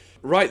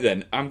 Right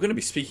then, I'm going to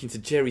be speaking to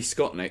Jerry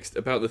Scott next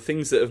about the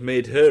things that have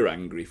made her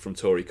angry from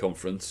Tory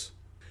conference.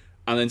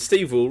 And then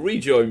Steve will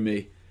rejoin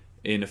me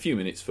in a few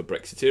minutes for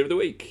Brexiteer of the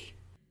Week.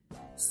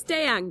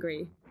 Stay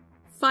angry.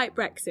 Fight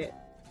Brexit.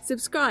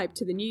 Subscribe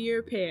to The New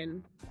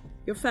European.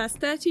 Your first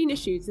 13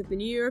 issues of The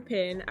New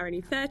European are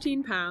only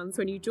 £13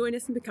 when you join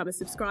us and become a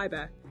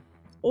subscriber.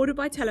 Order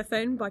by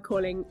telephone by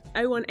calling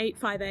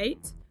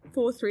 01858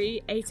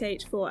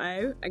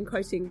 438840 and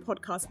quoting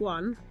podcast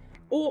 1,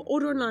 or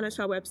order online at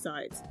our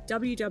website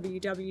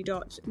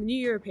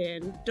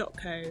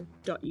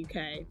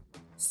www.theneweuropean.co.uk.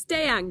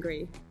 Stay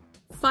angry.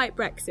 Fight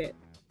Brexit.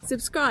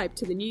 Subscribe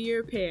to The New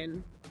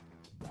European.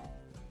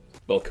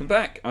 Welcome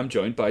back. I'm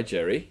joined by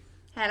Jerry.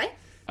 Hello.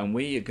 And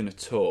we are going to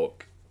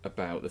talk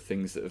about the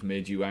things that have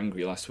made you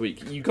angry last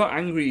week. You got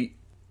angry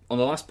on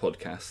the last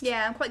podcast.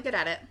 Yeah, I'm quite good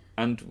at it.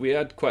 And we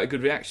had quite a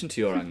good reaction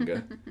to your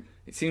anger.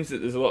 It seems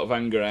that there's a lot of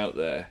anger out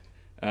there.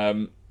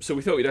 So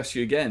we thought we'd ask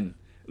you again.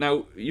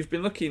 Now, you've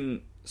been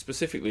looking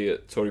specifically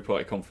at Tory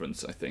Party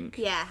conference, I think.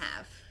 Yeah, I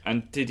have.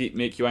 And did it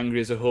make you angry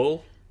as a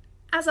whole?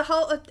 As a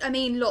whole, I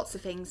mean, lots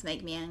of things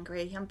make me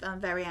angry. I'm a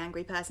very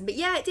angry person. But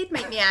yeah, it did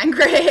make me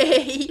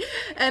angry.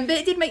 But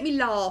it did make me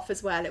laugh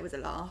as well. It was a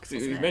laugh.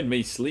 It made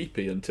me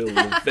sleepy until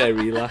the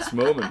very last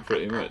moment,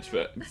 pretty much.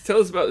 But tell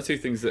us about the two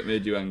things that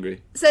made you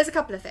angry. So there's a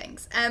couple of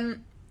things.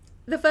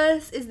 The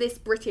first is this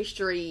British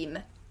dream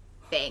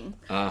thing.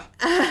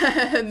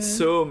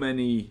 So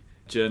many...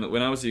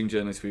 When I was a young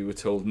journalist, we were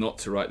told not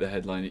to write the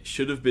headline, "It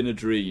should have been a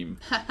dream,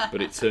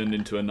 but it turned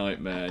into a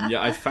nightmare." And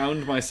yet I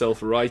found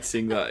myself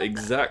writing that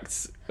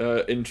exact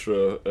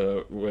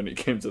intro when it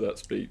came to that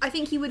speech. I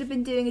think you would have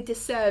been doing a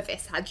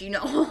disservice had you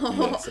not.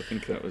 Yes, I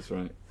think that was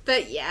right.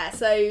 But yeah,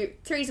 so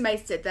Theresa May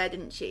stood there,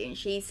 didn't she? And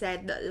she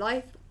said that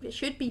life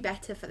should be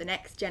better for the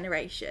next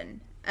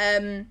generation.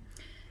 And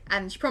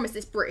she promised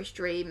this British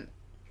dream.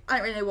 I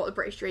don't really know what the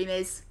British dream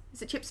is.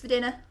 Is it chips for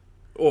dinner?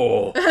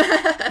 Oh.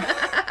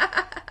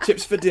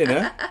 Chips for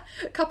dinner?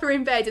 Cuppa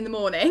in bed in the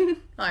morning,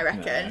 I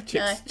reckon.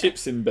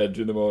 Chips in bed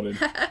in the morning.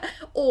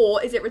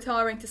 Or is it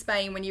retiring to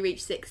Spain when you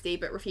reach 60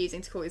 but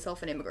refusing to call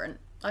yourself an immigrant?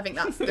 I think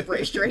that's the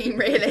British dream,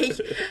 really.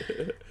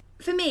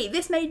 For me,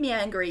 this made me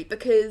angry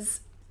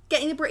because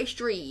getting the British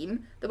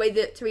dream, the way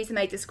that Theresa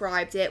May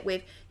described it,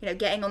 with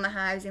getting on the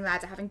housing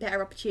ladder, having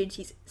better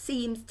opportunities,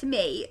 seems to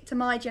me, to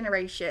my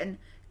generation,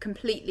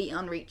 completely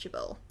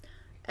unreachable.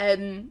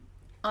 I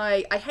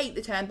hate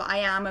the term, but I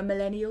am a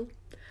millennial.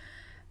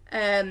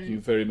 You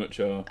very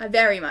much are. I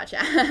very much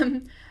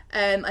am.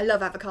 I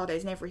love avocados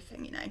and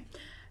everything,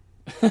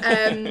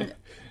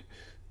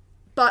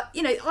 But,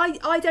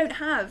 I don't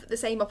have the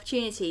same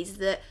opportunities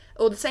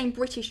or the same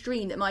British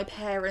dream that my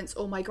parents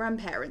or my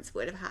grandparents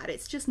would have had.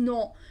 It's just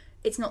not,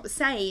 it's not the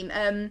same.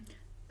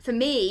 For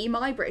me,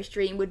 my British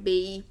dream would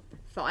be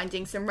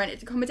finding some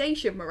rented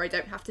accommodation where I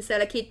don't have to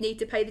sell a kidney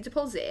to pay the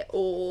deposit,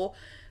 or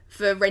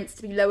for rents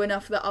to be low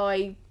enough that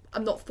I'm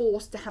not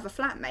forced to have a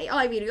flatmate.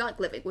 I really like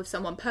living with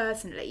someone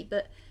personally,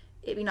 but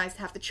it'd be nice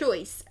to have the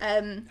choice.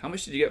 How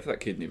much did you get for that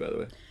kidney, by the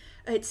way?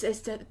 It's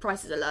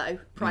prices are low.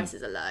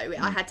 Prices are low.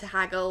 I had to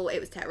haggle. It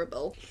was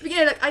terrible. But, you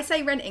know, like I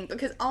say renting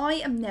because I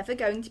am never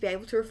going to be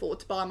able to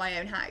afford to buy my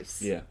own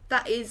house. Yeah.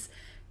 That is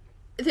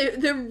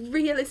the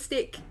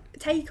realistic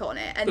take on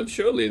it. And But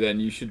surely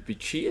then you should be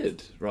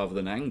cheered rather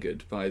than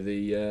angered by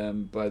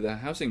the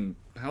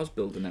house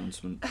build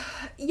announcement.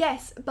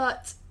 yes,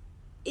 but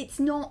it's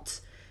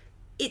not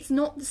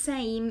the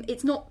same.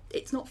 It's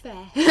not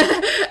fair.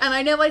 And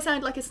I know I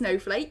sound like a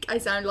snowflake. I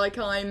sound like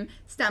I'm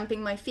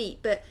stamping my feet,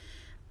 but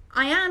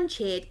I am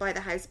cheered by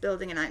the house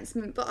building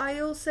announcement, but I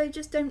also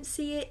just don't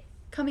see it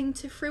coming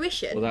to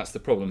fruition. Well, that's the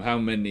problem. How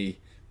many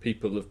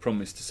people have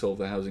promised to solve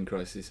the housing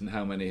crisis and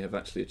how many have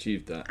actually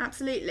achieved that?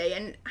 Absolutely.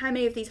 And how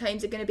many of these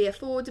homes are going to be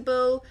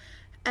affordable?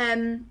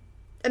 And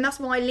that's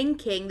why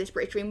linking this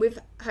British dream with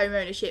home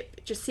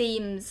ownership just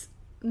seems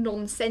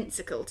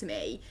nonsensical to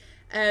me.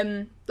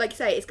 Like I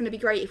say, it's going to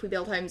be great if we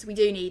build homes. We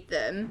do need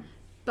them.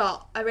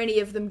 But are any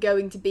of them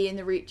going to be in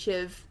the reach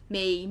of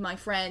me, my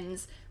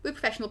friends? We're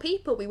professional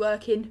people. We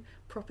work in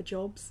proper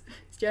jobs.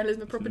 Is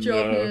journalism a proper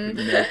job?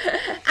 No.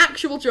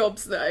 Actual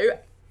jobs, though.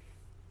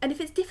 And if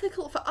it's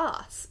difficult for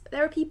us,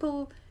 there are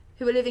people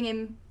who are living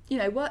in, you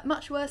know,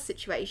 much worse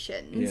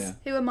situations,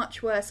 who are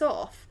much worse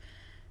off.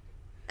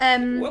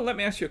 Well, let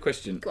me ask you a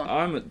question. Go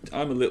on.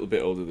 I'm a little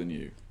bit older than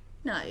you.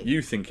 No.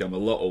 You think I'm a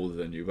lot older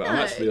than you, but I'm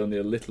actually only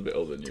a little bit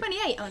older than you.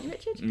 28, aren't you,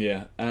 Richard?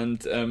 Yeah,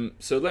 and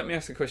so let me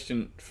ask a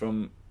question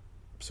from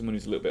someone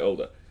who's a little bit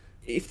older.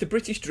 If the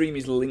British dream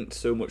is linked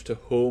so much to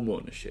home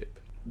ownership,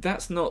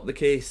 that's not the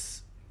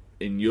case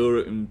in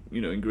Europe,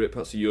 in great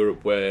parts of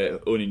Europe where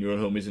owning your own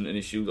home isn't an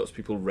issue. Lots of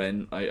people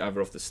rent,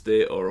 either off the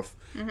state or off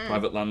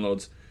private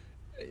landlords.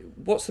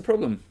 What's the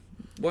problem?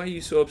 Why are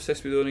you so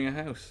obsessed with owning a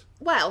house?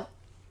 Well,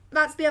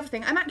 that's the other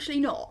thing. I'm actually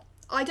not.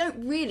 I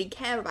don't really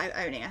care about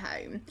owning a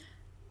home,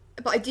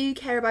 but I do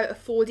care about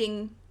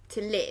affording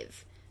to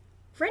live.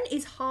 Rent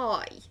is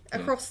high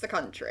across the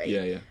country.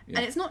 Yeah.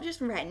 And it's not just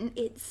rent,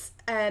 it's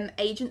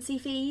agency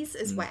fees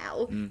as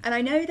well. And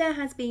I know there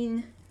has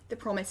been the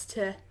promise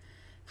to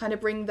kind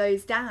of bring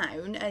those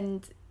down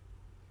and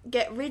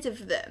get rid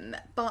of them,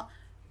 but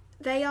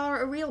they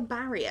are a real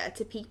barrier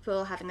to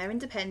people having their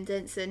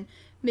independence and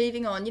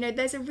moving on. You know,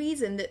 there's a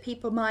reason that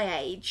people my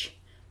age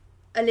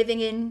are living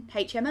in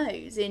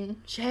HMOs, in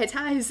shared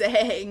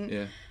housing.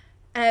 Yeah.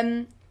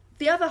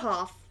 The other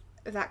half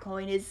of that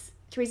coin is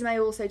Theresa May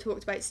also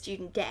talked about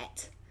student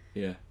debt.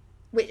 Yeah.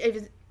 Which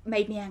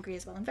made me angry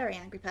as well. I'm a very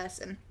angry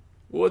person.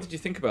 What did you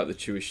think about the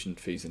tuition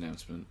fees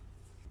announcement?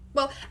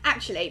 Well,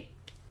 actually,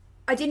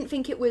 I didn't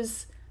think it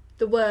was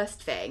the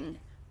worst thing,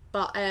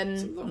 but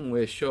It's a long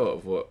way short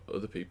of what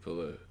other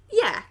people are.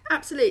 Yeah,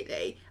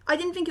 absolutely. I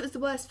didn't think it was the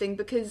worst thing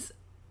because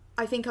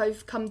I think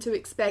I've come to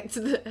expect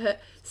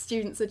that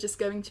students are just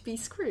going to be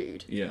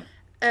screwed. Yeah.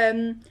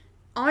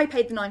 I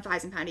paid the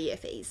 £9,000 a year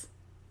fees,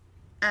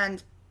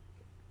 and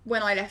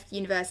when I left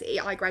university,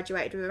 I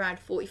graduated with around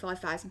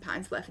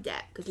 £45,000 worth of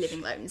debt because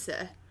living loans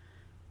are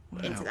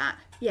into that.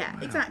 Yeah,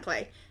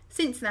 exactly.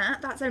 Since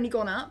that's only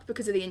gone up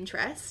because of the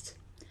interest.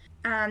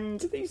 And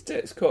Do these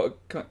debts count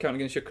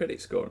against your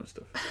credit score and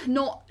stuff?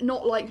 not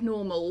like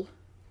normal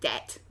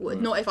debt would.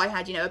 Right. Not if I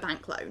had, a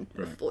bank loan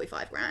of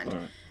 45 grand.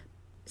 Right.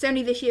 It's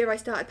only this year I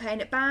started paying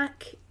it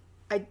back.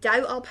 I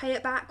doubt I'll pay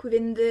it back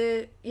within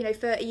the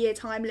 30-year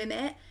time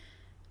limit.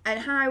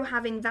 And how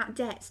having that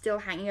debt still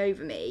hanging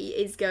over me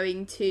is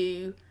going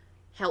to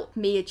help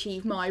me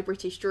achieve my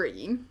British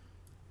dream,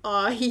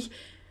 I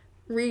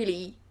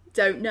really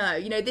don't know.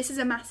 This is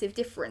a massive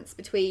difference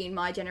between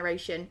my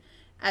generation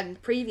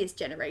and previous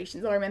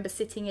generations. I remember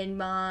sitting in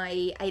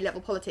my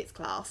A-level politics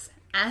class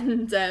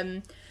and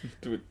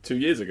 2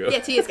 years ago. Yeah,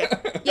 2 years ago.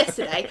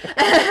 Yesterday.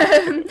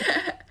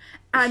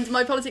 And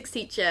my politics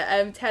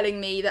teacher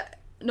telling me that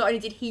not only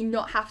did he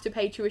not have to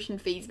pay tuition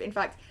fees, but in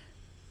fact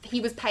he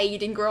was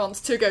paid in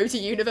grants to go to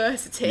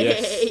university.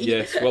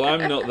 Yes. Well,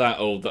 I'm not that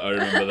old that I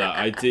remember that.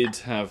 I did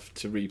have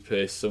to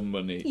repay some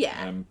money.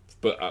 Yeah.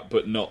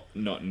 But not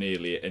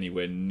nearly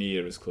anywhere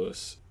near as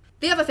close.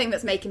 The other thing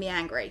that's making me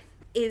angry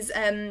is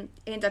Ian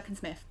Duncan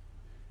Smith.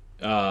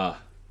 I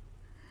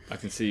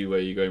can see where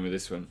you're going with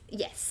this one.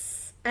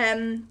 Yes. He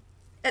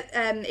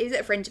was at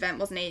a Fringe event,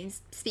 wasn't he?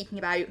 He's speaking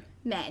about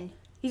men.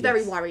 He's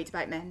very worried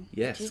about men.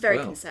 Yes. He's very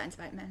concerned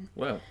about men.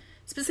 Well.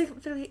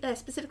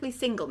 Specifically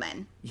single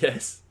men.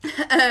 Yes.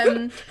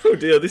 Oh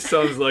dear, this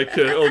sounds like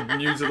an old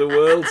News of the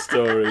World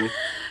story.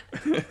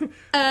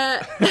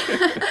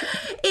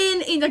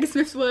 In Duncan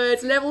Smith's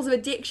words, levels of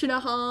addiction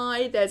are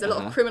high, there's a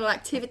lot of criminal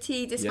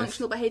activity,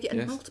 dysfunctional behaviour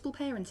and multiple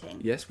parenting.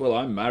 Yes, well,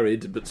 I'm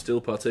married but still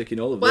partake in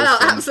all of those Well,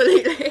 things.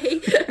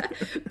 absolutely.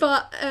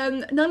 But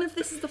none of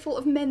this is the fault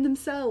of men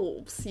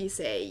themselves, you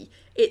see.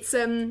 It's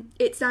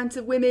down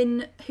to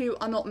women who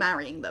are not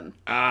marrying them.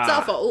 It's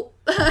our fault.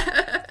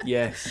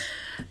 Yes.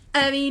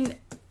 I mean,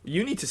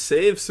 you need to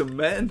save some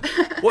men.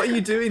 What are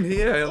you doing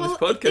here on this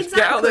podcast? Exactly.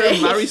 Get out there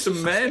and marry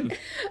some men.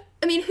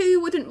 I mean, who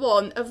wouldn't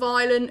want a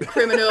violent,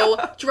 criminal,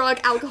 drug,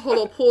 alcohol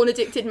or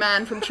porn-addicted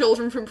man from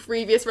children from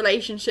previous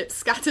relationships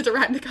scattered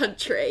around the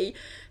country?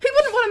 Who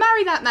wouldn't want to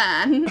marry that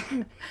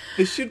man?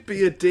 There should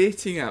be a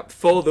dating app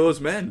for those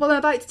men. Well, I'm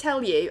about to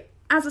tell you,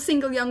 as a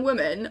single young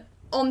woman,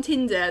 on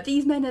Tinder,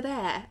 these men are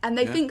there, and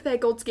they think they're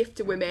God's gift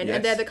to women,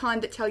 and they're the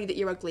kind that tell you that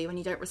you're ugly when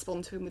you don't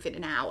respond to them within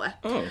an hour.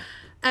 Oh.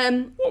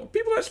 What,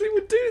 people actually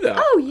would do that?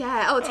 Oh,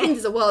 yeah. Oh,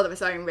 Tinder's a world of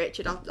its own,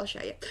 Richard. I'll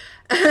show you.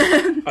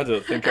 I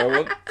don't think I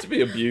want to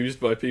be abused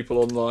by people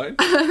online.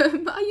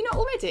 Are you not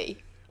already?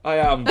 I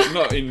am, but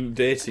not in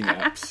dating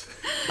apps.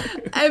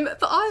 But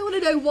I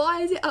want to know,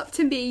 why is it up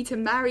to me to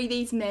marry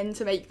these men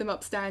to make them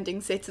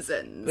upstanding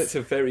citizens? That's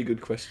a very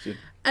good question.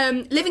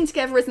 Living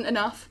together isn't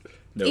enough.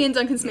 No. Ian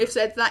Duncan Smith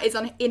said that is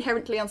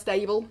inherently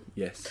unstable.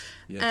 Yes.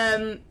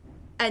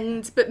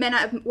 But men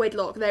out of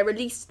wedlock, they're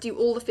released to do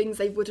all the things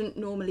they wouldn't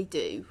normally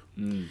do.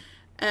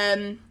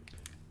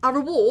 Our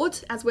reward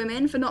as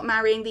women for not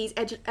marrying these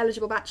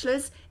eligible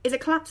bachelors is a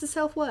collapse of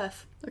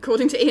self-worth,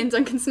 according to Ian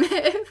Duncan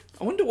Smith.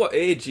 I wonder what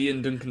age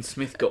Ian Duncan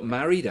Smith got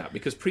married at,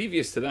 because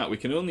previous to that we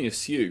can only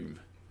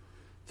assume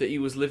that he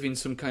was living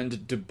some kind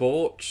of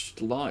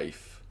debauched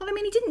life. Well, I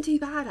mean, he didn't do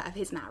bad out of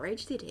his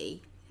marriage, did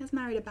he? He has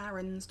married a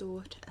baron's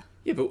daughter.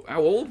 Yeah, but how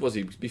old was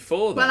he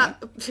before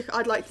that? Well,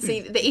 I'd like to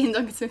see the Ian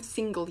Duncan Smith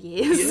single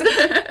years.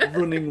 Yeah,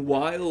 running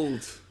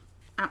wild.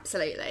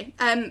 Absolutely.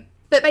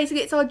 But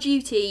basically, it's our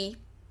duty,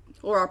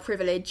 or our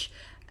privilege,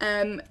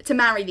 to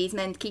marry these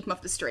men to keep them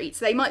off the streets.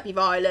 They might be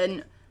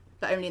violent,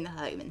 but only in the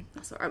home, and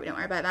that's all right, we don't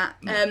worry about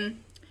that. No.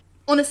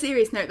 On a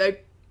serious note, though,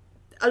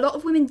 a lot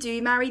of women do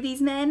marry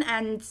these men,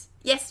 and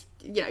yes,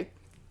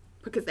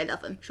 because they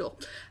love them, sure.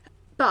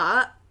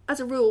 But, as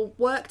a rule,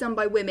 work done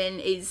by women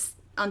is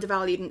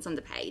undervalued and it's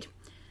underpaid.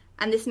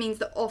 And this means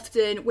that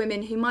often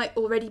women who might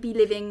already be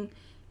living,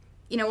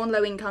 on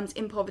low incomes,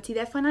 in poverty,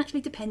 they're financially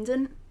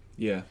dependent.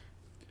 Yeah.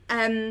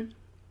 I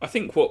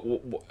think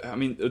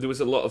there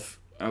was a lot of...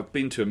 I've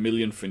been to a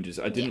million fringes.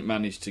 I didn't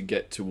manage to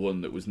get to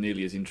one that was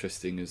nearly as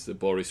interesting as the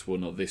Boris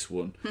one or this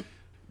one,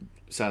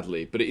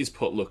 sadly. But it is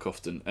potluck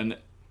often. And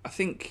I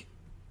think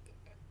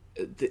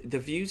the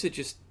views are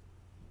just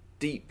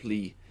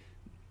deeply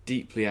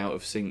out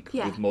of sync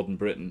with modern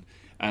Britain.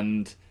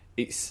 And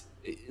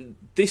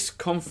this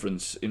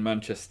conference in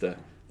Manchester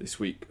this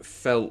week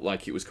felt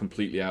like it was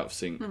completely out of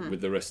sync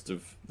with the rest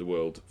of the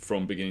world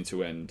from beginning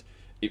to end.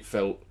 It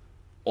felt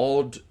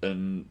odd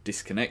and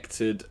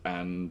disconnected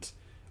and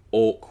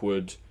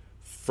awkward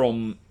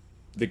from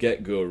the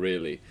get-go,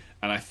 really.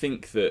 And I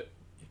think that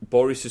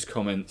Boris's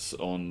comments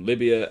on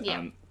Libya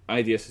and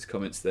IDS's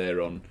comments there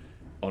on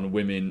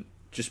women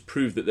just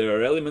prove that there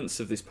are elements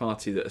of this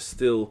party that are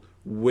still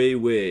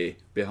way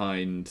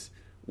behind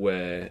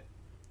where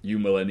you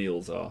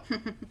millennials are.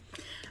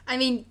 I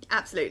mean,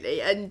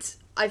 absolutely. And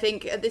I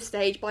think at this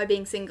stage, by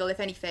being single, if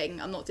anything,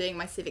 I'm not doing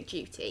my civic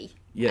duty.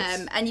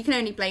 Yes. And you can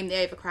only blame the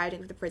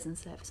overcrowding of the prison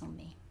service on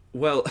me.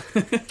 Well, I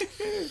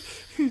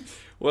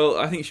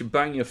think you should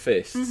bang your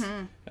fist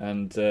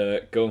and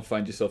go and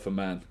find yourself a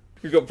man.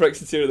 We've got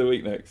Brexiteer of the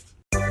Week next.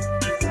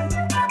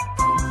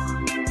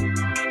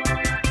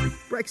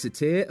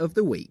 Brexiteer of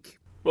the Week.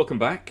 Welcome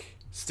back,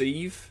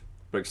 Steve.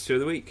 Brexiteer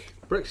of the Week.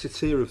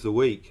 Brexiteer of the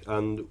Week,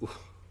 and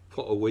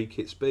what a week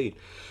it's been.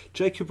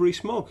 Jacob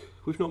Rees-Mogg.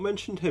 We've not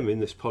mentioned him in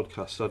this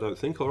podcast, I don't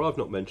think, or I've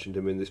not mentioned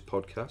him in this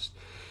podcast.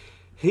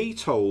 He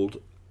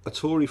told a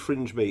Tory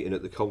fringe meeting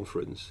at the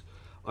conference,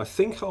 "I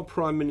think our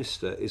Prime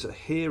Minister is a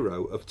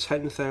hero of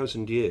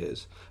 10,000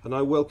 years, and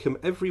I welcome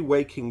every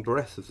waking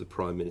breath of the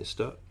Prime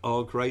Minister,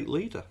 our great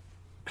leader."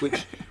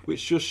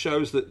 Which just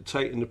shows that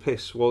taking the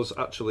piss was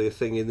actually a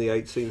thing in the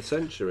 18th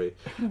century.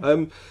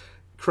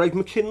 Craig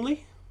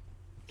McKinley,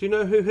 do you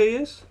know who he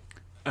is?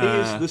 He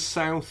is the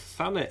South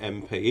Thanet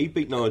MP. He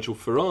beat Nigel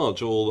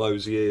Farage all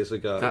those years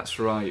ago. That's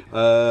right.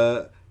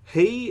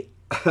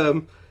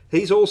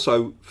 He's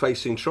also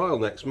facing trial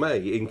next May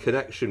in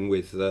connection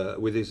with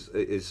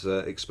his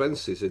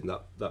expenses in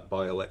that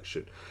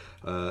by-election,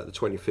 the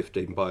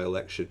 2015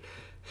 by-election.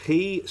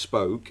 He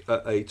spoke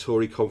at a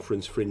Tory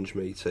conference fringe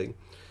meeting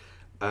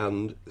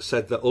and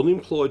said that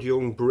unemployed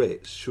young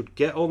Brits should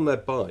get on their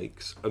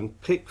bikes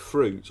and pick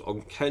fruit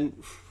on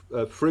Kent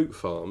fruit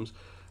farms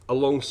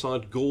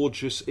alongside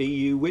gorgeous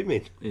EU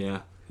women.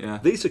 Yeah.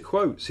 These are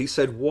quotes. He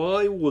said,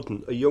 "Why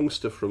wouldn't a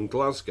youngster from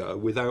Glasgow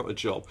without a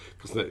job,"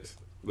 because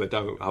they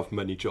don't have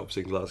many jobs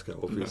in Glasgow,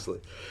 obviously.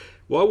 No.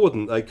 Why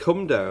wouldn't they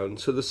come down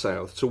to the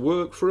south to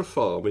work for a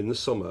farm in the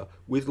summer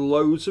with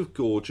loads of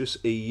gorgeous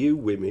EU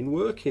women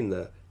working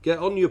there? Get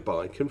on your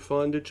bike and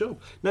find a job.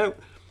 Now,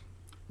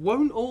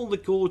 won't all the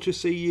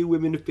gorgeous EU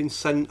women have been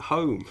sent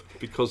home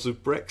because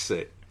of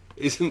Brexit?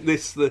 Isn't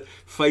this the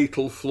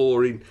fatal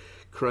flaw in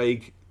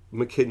Craig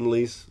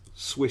McKinley's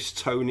Swiss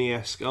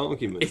Tony-esque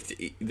argument?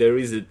 There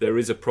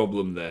is a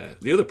problem there.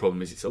 The other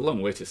problem is it's a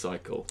long way to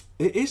cycle.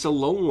 It is a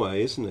long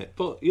way, isn't it?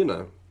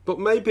 But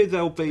maybe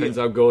there'll be... Depends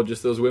how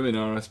gorgeous those women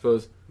are, I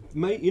suppose.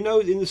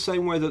 In the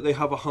same way that they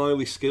have a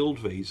highly skilled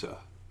visa,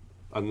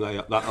 and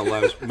that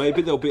allows...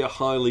 maybe there'll be a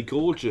highly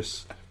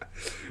gorgeous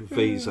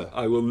visa.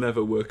 I will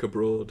never work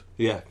abroad.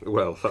 Yeah,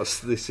 well,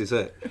 this is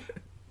it.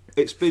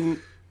 It's been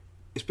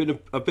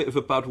a bit of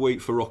a bad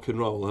week for rock and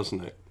roll,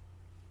 hasn't it?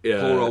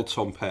 Yeah. Poor old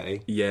Tom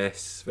Petty.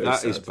 Yes, very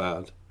That sad. is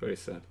bad. Very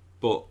sad.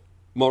 But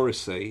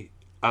Morrissey,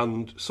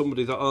 and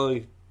somebody that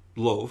I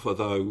love,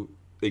 although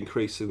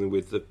increasingly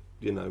with the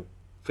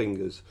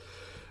fingers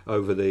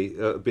over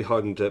the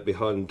behind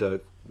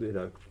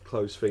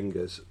closed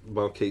fingers,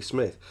 Marquis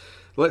Smith.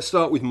 Let's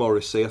start with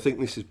Morrissey. I think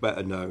this is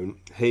better known.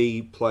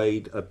 He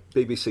played a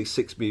BBC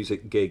Six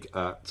Music gig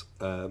at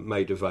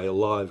Maida Vale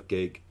live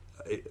gig.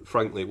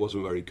 Frankly, it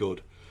wasn't very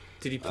good.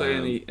 Did he play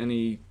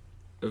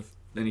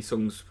any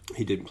songs?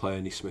 He didn't play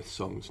any Smith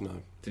songs,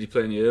 no. Did he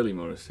play any early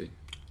Morrissey?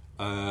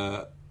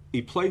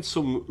 He played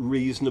some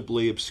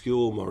reasonably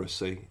obscure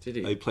Morrissey. Did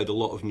he? He played a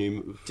lot of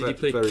new, Did he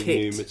play very Kit?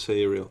 new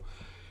material.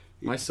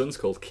 My son's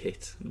called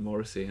Kit, and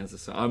Morrissey has a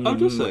song.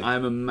 Does he?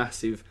 I'm a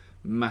massive,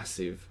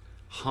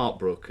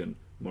 heartbroken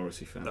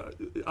Morrissey fan.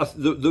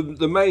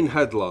 The main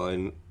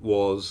headline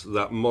was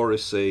that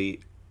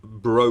Morrissey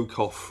broke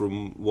off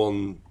from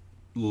one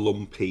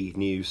lumpy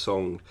new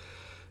song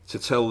to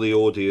tell the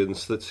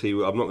audience that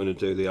I'm not going to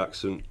do the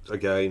accent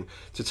again.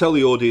 To tell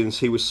the audience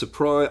he was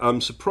surprised.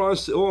 I'm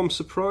surprised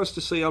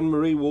to see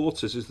Anne-Marie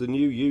Waters as the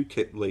new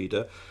UKIP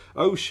leader.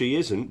 Oh, she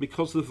isn't,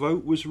 because the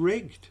vote was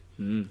rigged.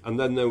 And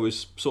then there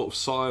was sort of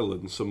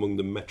silence among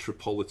the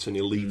metropolitan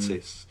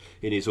elitists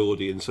in his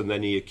audience, and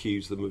then he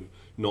accused them of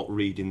not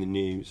reading the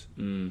news.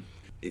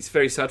 It's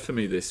very sad for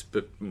me, this,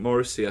 but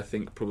Morrissey, I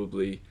think,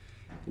 probably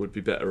would be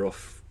better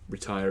off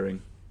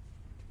retiring.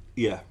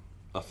 Yeah,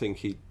 I think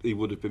he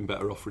would have been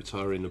better off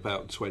retiring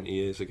about 20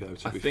 years ago,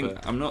 to be fair.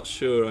 I'm not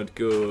sure I'd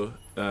go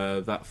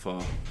that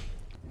far.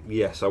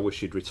 Yes, I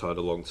wish he'd retired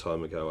a long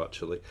time ago,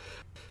 actually.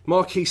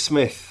 Marquis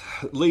Smith,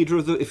 leader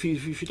of the... If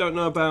you don't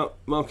know about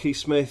Marquis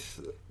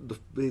Smith,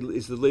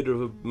 he's the leader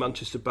of a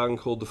Manchester band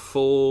called The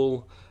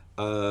Fall.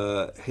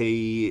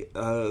 He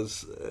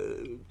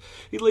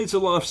leads a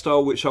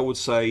lifestyle which I would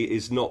say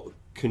is not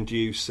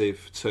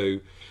conducive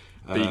to...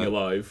 Being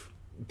alive.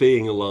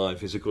 Being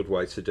alive is a good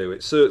way to do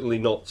it. Certainly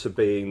not to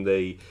being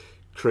the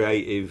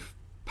creative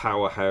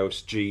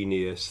powerhouse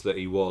genius that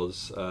he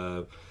was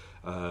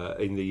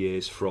in the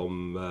years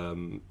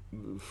from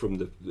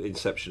the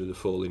inception of The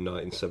Fall in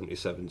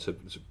 1977 to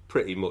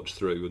pretty much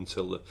through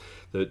until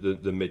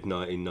the mid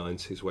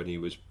 1990s, when he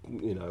was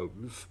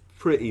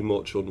pretty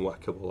much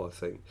unwhackable, I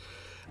think.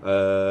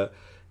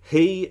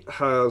 He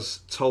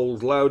has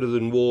told Louder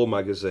Than War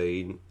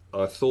magazine,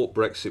 I thought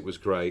Brexit was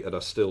great and I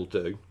still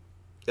do.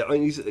 I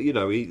mean,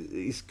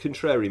 he's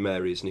contrary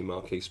Mary, isn't he,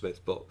 Marquis Smith?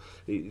 But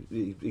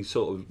he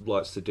sort of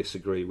likes to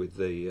disagree with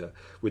the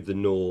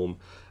norm.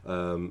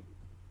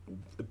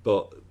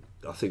 But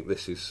I think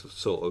this is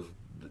sort of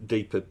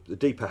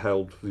deeper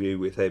held view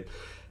with him.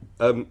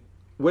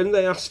 When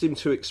they asked him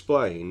to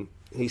explain,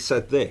 he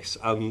said this,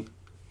 and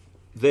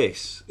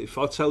this, if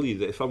I tell you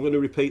that, if I'm going to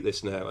repeat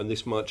this now, and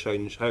this might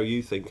change how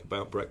you think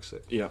about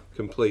Brexit,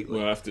 completely.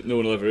 Well, no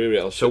one will ever hear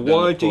it. So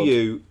why do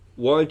you?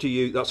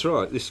 That's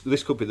right.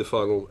 This could be the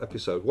final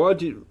episode. Why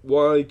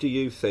do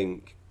you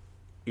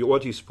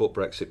support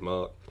Brexit,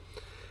 Mark?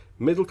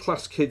 Middle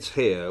class kids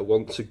here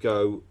want to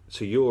go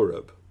to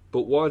Europe,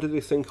 but why do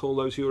they think all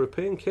those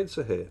European kids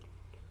are here?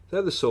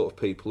 They're the sort of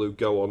people who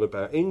go on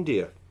about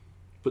India.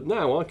 But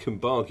now I can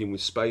bargain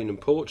with Spain and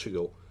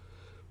Portugal.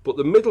 But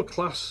the middle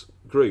class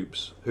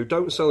groups who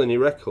don't sell any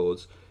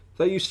records,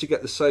 they used to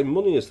get the same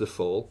money as The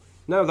Fall.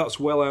 Now that's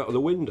well out of the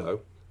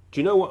window.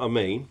 Do you know what I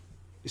mean?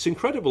 It's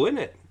incredible, isn't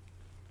it?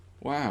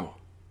 Wow.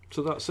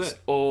 So that's it. It's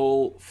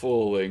all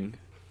falling.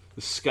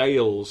 The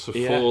scales have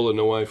fallen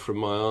away from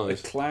my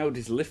eyes. The cloud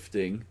is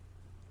lifting.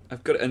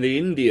 And the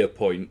India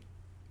point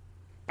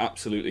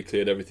absolutely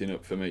cleared everything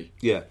up for me.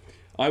 Yeah.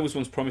 I was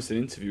once promised an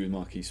interview with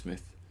Marquis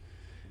Smith.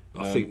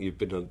 I think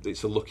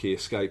it's a lucky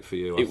escape for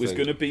you. It was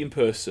going to be in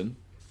person.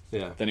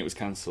 Yeah. Then it was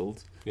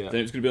cancelled. Yeah. Then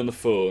it was going to be on the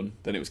phone.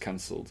 Then it was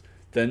cancelled.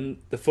 Then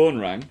the phone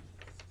rang,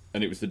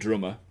 and it was the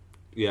drummer.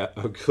 Yeah,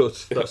 oh good.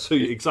 That's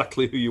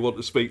exactly who you want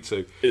to speak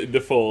to. In The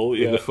Fall,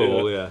 yeah. In The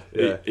Fall,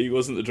 yeah. He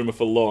wasn't the drummer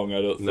for long,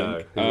 I don't think.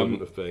 No, he wouldn't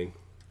have been.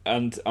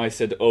 And I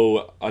said,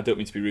 I don't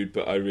mean to be rude,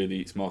 but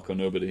it's Mark or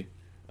nobody.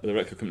 The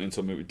record company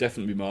told me it would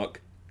definitely be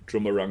Mark.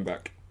 Drummer rang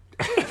back.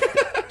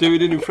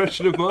 Doing an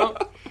impression of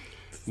Mark?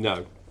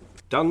 No.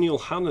 Daniel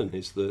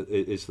Hannan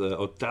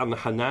or Dan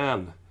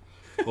Hanan,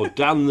 or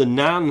Dan the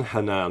Nan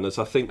Hanan, as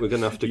I think we're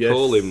going to have to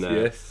call him now.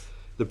 Yes.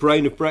 The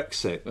brain of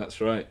Brexit. That's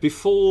right.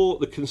 Before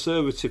the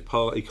Conservative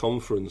Party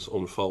conference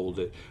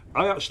unfolded,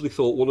 I actually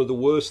thought one of the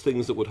worst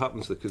things that would happen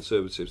to the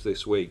Conservatives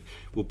this week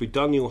would be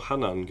Daniel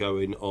Hannan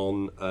going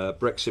on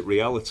Brexit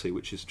Reality,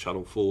 which is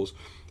Channel 4's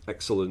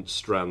excellent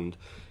strand.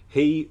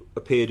 He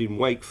appeared in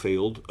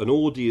Wakefield, an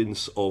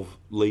audience of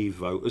Leave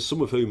voters,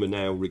 some of whom are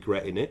now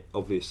regretting it,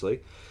 obviously.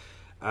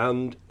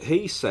 And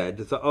he said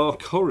that our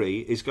curry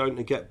is going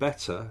to get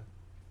better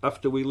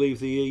after we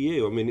leave the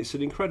EU. I mean, it's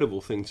an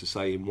incredible thing to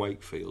say in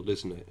Wakefield,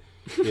 isn't it?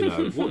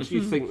 What do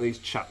you think these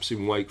chaps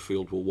in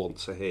Wakefield will want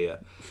to hear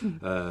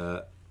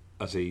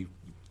as he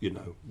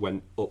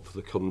went up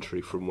the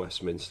country from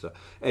Westminster.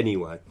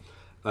 Anyway,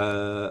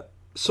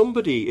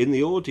 somebody in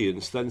the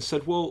audience then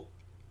said, well,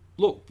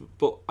 look,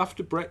 but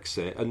after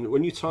Brexit, and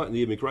when you tighten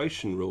the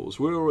immigration rules,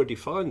 we're already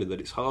finding that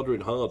it's harder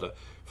and harder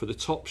for the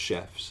top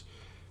chefs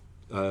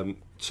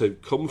to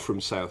come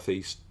from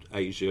Southeast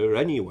Asia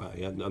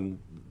anyway, and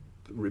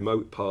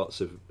remote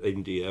parts of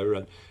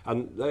India,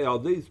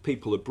 and these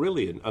people are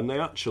brilliant, and they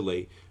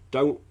actually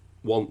don't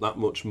want that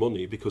much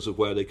money because of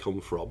where they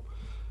come from,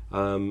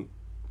 and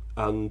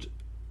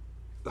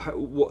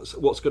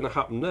what's going to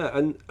happen there.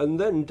 And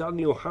then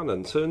Daniel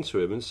Hannan turned to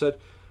him and said,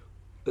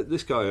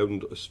 this guy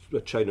owned a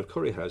chain of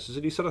curry houses,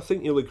 and he said, I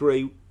think you'll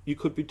agree you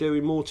could be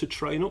doing more to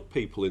train up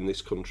people in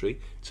this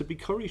country to be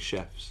curry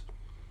chefs.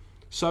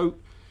 So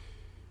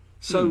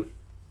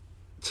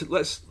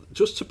let's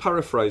just to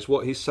paraphrase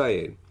what he's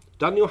saying.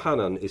 Daniel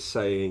Hannan is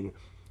saying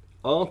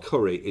our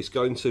curry is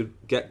going to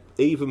get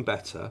even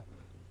better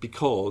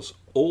because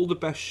all the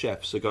best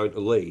chefs are going to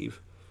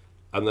leave,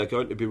 and they're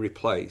going to be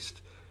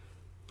replaced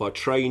by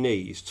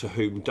trainees to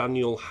whom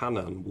Daniel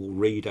Hannan will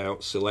read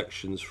out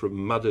selections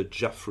from Madder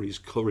Jaffrey's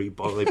Curry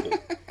Bible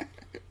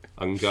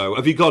and go,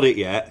 have you got it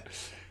yet?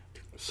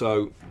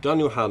 So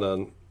Daniel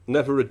Hannan,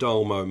 never a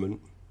dull moment,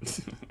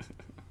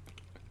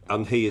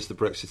 and he is the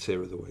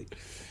Brexiteer of the week.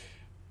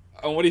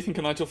 And what do you think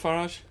of Nigel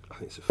Farage? I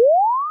think it's a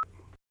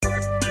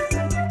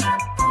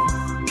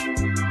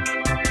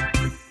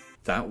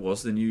That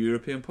was the New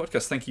European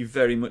Podcast. Thank you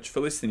very much for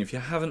listening. If you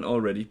haven't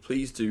already,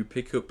 please do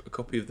pick up a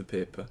copy of the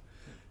paper.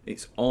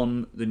 It's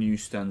on the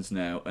newsstands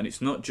now, and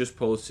it's not just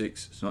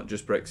politics, it's not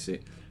just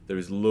Brexit. There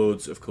is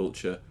loads of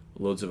culture,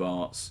 loads of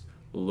arts,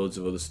 loads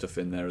of other stuff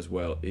in there as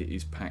well. It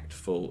is packed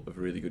full of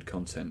really good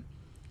content.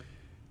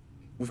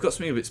 We've got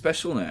something a bit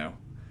special now.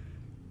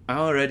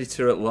 Our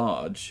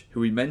editor-at-large, who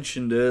we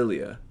mentioned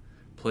earlier,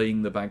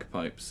 playing the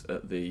bagpipes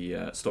at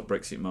the Stop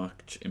Brexit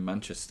March in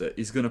Manchester,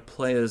 is going to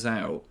play us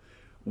out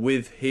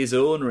with his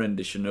own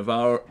rendition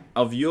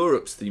of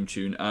Europe's theme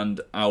tune and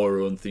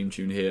our own theme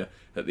tune here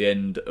at the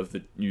end of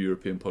the New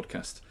European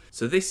Podcast.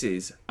 So this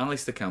is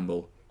Alistair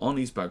Campbell on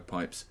his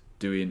bagpipes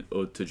doing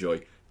Ode to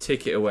Joy.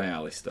 Take it away,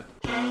 Alistair.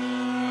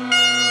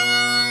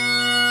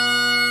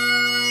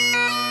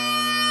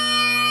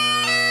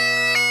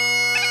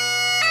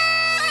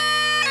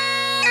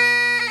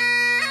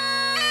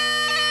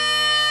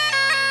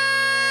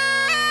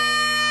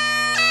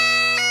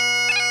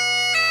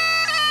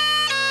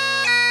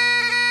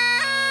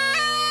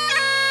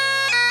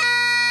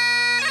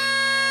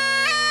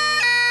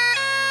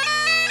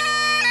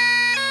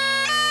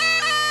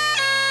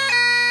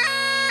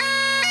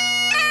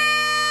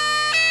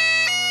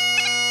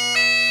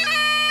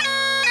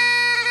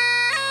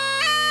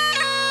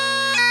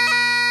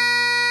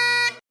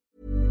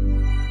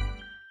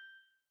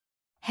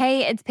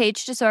 Hey, it's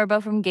Paige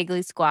DeSorbo from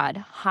Giggly Squad.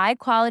 High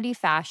quality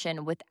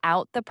fashion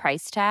without the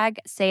price tag.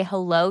 Say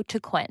hello to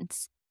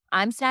Quince.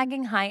 I'm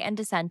snagging high-end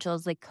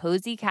essentials like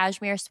cozy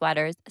cashmere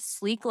sweaters,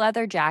 sleek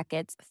leather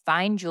jackets,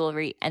 fine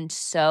jewelry, and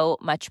so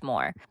much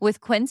more.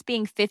 With Quince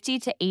being 50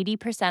 to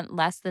 80%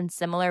 less than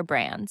similar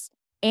brands.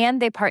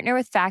 And they partner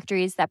with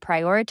factories that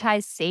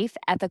prioritize safe,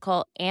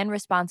 ethical, and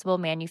responsible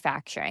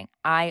manufacturing.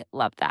 I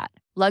love that.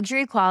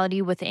 Luxury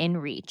quality within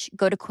reach.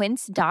 Go to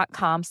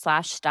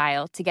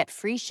quince.com/style to get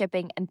free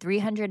shipping and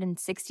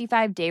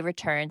 365-day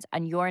returns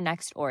on your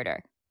next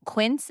order.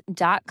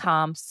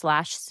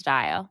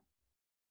 Quince.com/style.